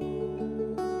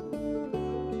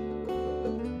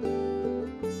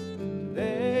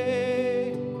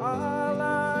 Today our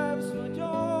lives were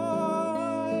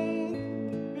joined,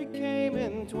 became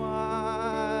entwined.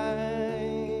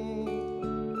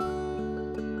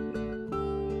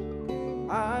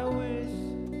 I wish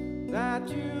that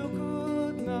you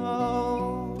could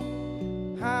know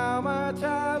how much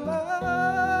I love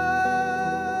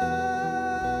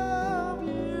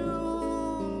you.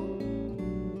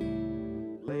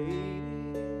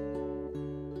 Lady,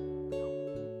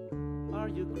 are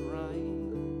you crying?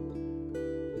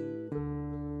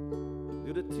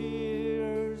 Do the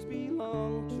tears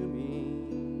belong to me?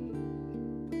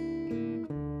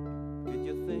 Did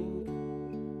you think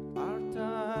our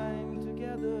time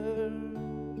together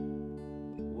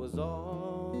was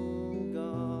all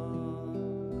gone?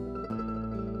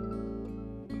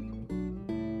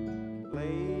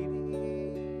 Lady,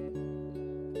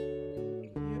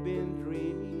 you've been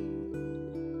dreaming.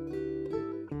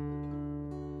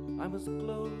 I'm as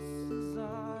close as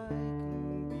I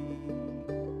can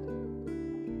be.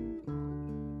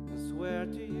 I swear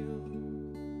to you,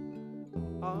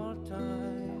 our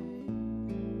time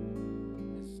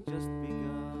has just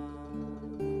begun.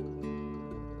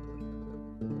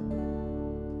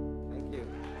 Thank you.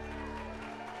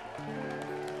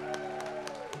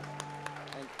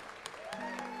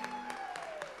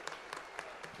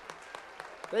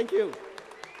 Thank you.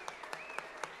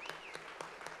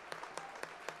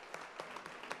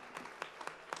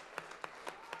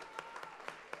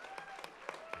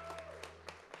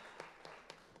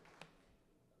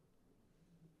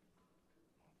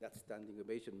 That standing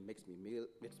ovation makes me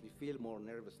feel more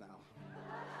nervous now.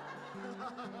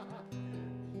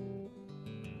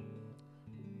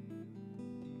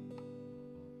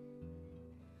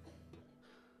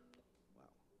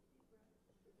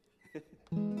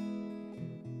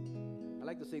 I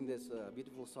like to sing this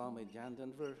beautiful song by Jan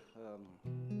Denver,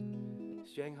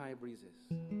 Shanghai Breezes.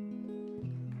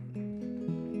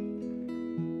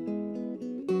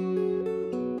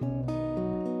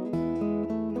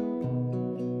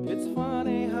 It's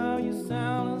funny how you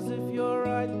sound as if you're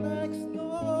right next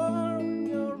door.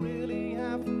 You're really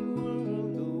half the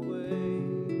world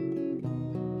away.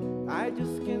 I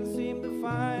just can't seem to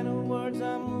find the words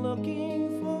I'm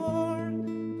looking for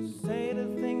to say the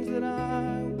things that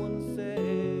I want to say.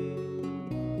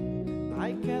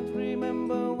 I can't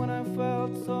remember when I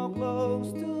felt so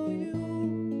close to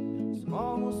you. It's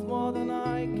almost more than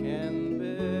I can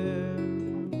bear.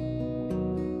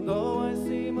 Though I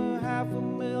seem a half a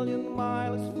million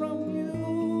miles from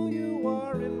you, you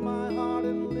are in my heart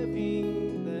and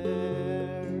living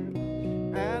there.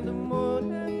 And the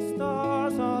moon and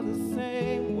stars are the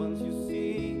same ones you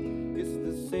see. It's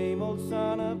the same old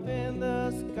sun up in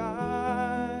the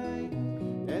sky.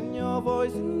 And your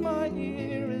voice in my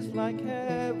ear is like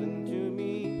heaven to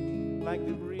me, like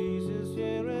the breezes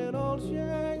here in old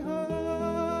Shanghai.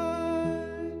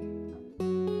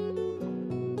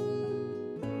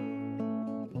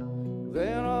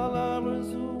 There are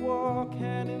lovers who walk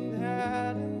hand in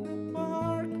hand in the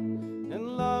park,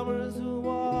 and lovers who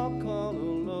walk all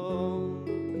alone.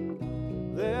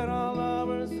 There are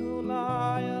lovers who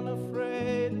lie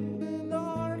unafraid in the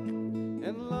dark,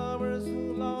 and lovers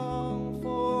who long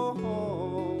for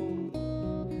home.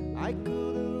 I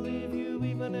couldn't leave you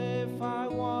even if I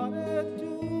wanted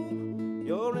to.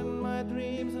 You're in my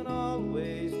dreams and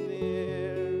always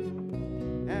near.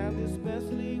 And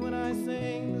especially when I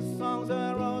sing the songs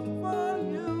I wrote for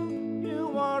you,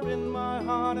 you are in my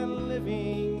heart and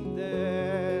living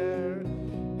there.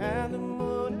 And the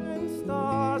moon and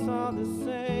stars are the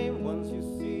same ones you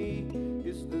see.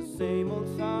 It's the same old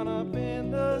sun up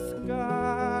in the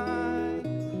sky.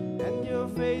 And your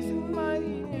face in my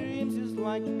dreams is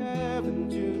like heaven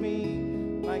to me,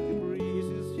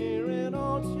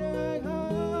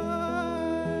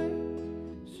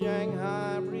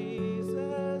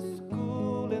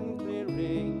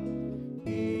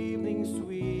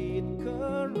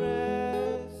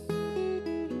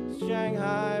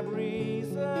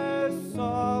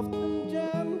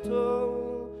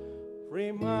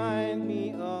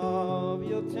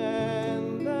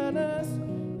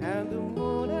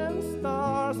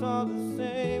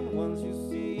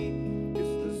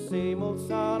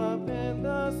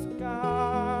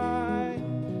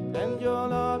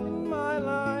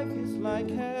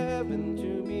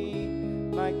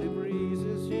 like the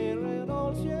breezes here in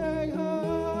old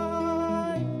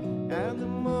Shanghai. And the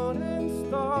moon and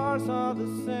stars are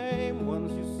the same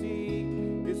ones you see.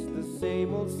 It's the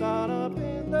same old sun up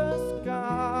in the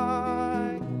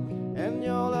sky. And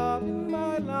your love in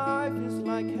my life is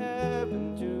like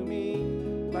heaven to me,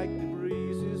 like the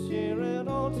breezes here in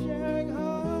old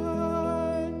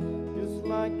Shanghai. It's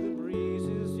like the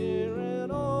breezes here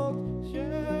in old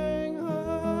Shanghai.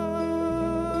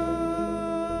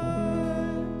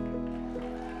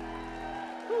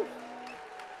 Whew.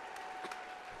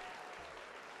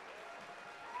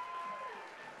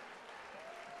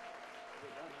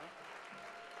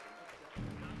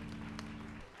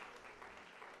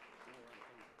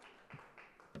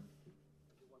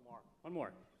 One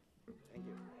more. Thank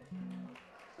you.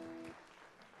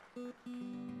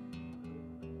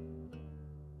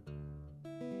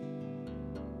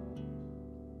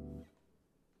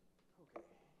 Okay.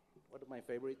 One of my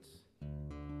favorites,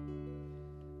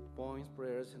 Poems,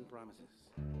 Prayers, and Promises.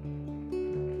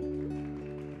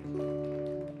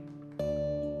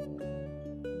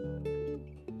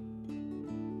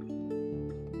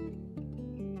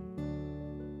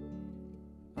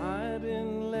 I've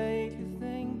been lately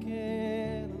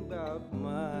thinking about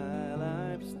my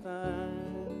lifestyle,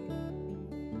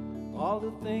 all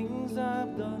the things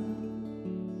I've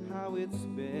done, how it's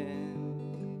been.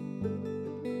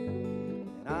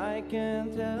 And I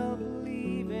can't help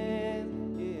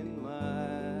believing in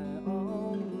my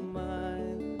own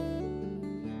mind.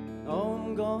 No,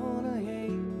 I'm gonna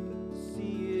hate to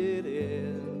see it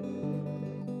end.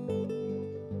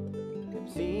 I've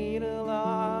seen a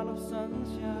lot of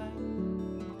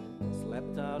sunshine,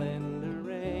 slept out in the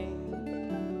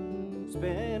rain,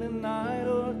 spent a night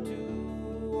or two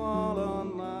all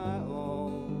on my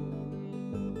own.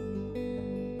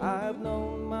 I've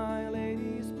known my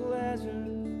lady's pleasure,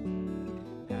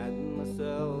 had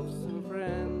myself some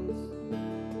friends,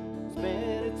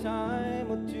 spent a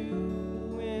time or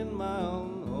two in my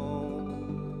own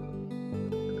home.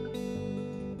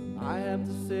 I have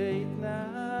to say it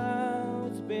now,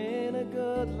 it's been a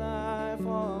good life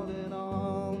all in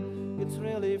all. It's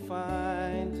really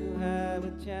fine to have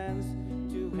a chance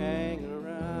to hang around.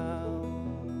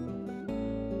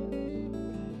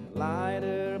 Lie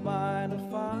there by the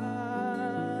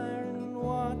fire and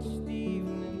watch the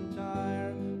evening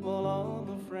tire, while all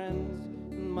my friends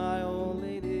and my old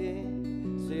lady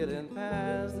sit and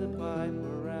pass the pipe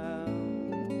around.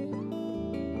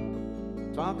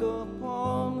 Talk of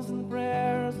poems and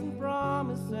prayers and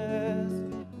promises,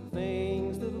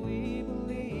 things that we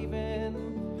believe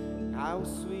in, how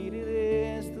sweet it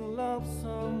is to love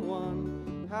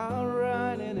someone, how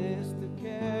right it is to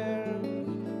care,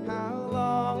 how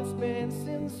long it's been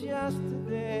since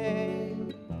yesterday.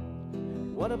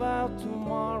 What about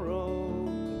tomorrow?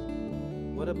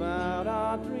 What about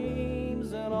our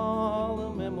dreams and all the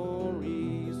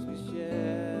memories we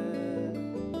share?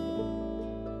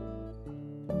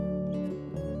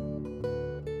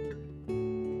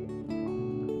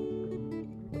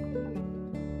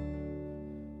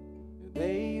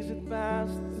 Days that pass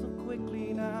so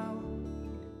quickly now,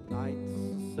 nights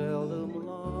seldom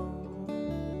long.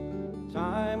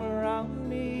 Time around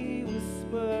me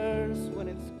whispers when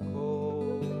it's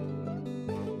cold.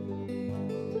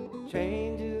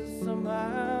 Changes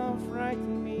somehow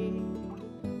frighten me,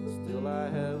 still I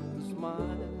have to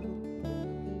smile.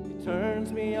 It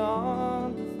turns me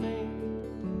on to think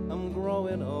I'm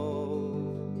growing old.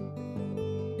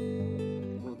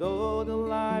 Although the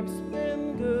life's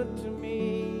been good to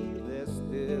me, there's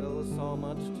still so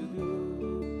much to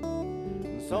do,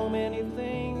 and so many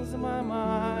things my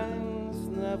mind's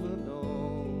never known.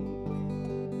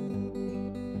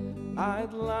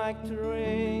 I'd like to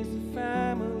raise a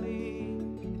family,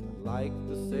 I'd like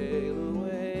to sail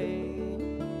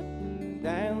away,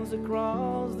 dance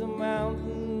across the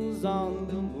mountains on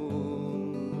the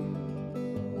moon.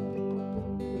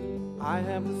 I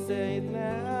have to say it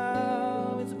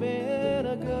now, it's been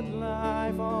a good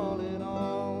life all in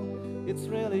all. It's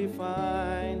really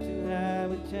fine to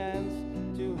have a chance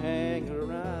to hang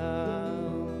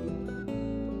around.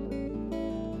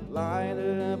 Lie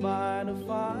there by the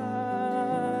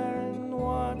fire and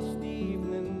watch the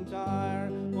evening tire,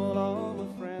 while all my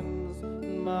friends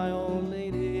and my old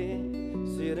lady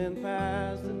sit and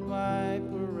pass the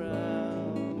pipe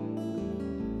around.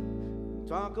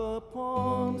 Talk of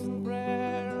poems and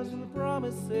prayers and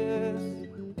promises,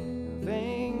 and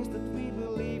things that we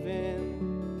believe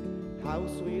in, how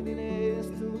sweet it is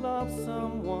to love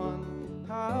someone,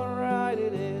 how right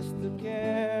it is to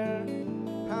care,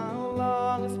 how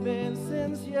long it's been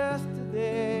since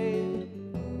yesterday.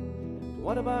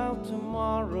 What about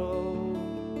tomorrow?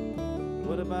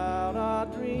 about our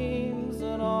dreams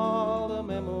and all the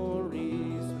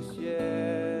memories we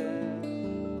shared.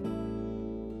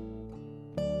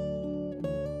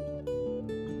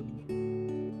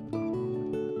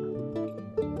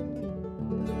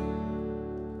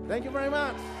 Thank you very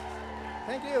much.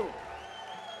 Thank you.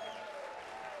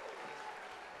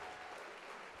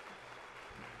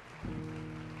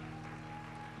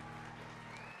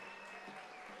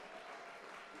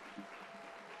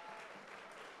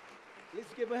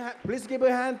 Please give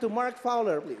a hand to Mark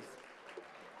Fowler, please.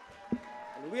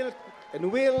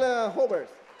 And Will Hobers.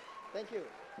 Thank you.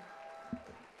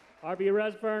 R.B.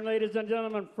 Redfern, ladies and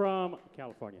gentlemen, from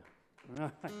California.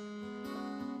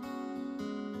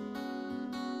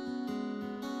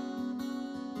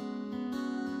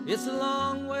 It's a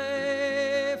long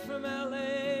way from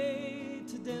LA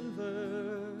to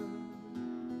Denver.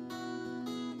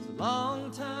 It's a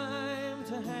long time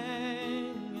to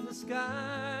hang in the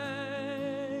sky.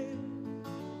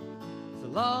 It's a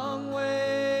long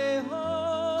way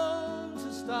home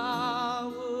to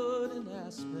Starwood and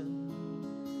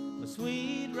Aspen, my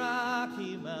sweet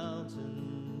Rocky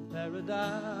Mountain paradise.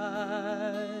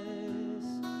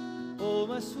 Oh,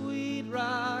 my sweet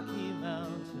Rocky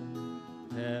Mountain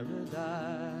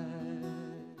paradise.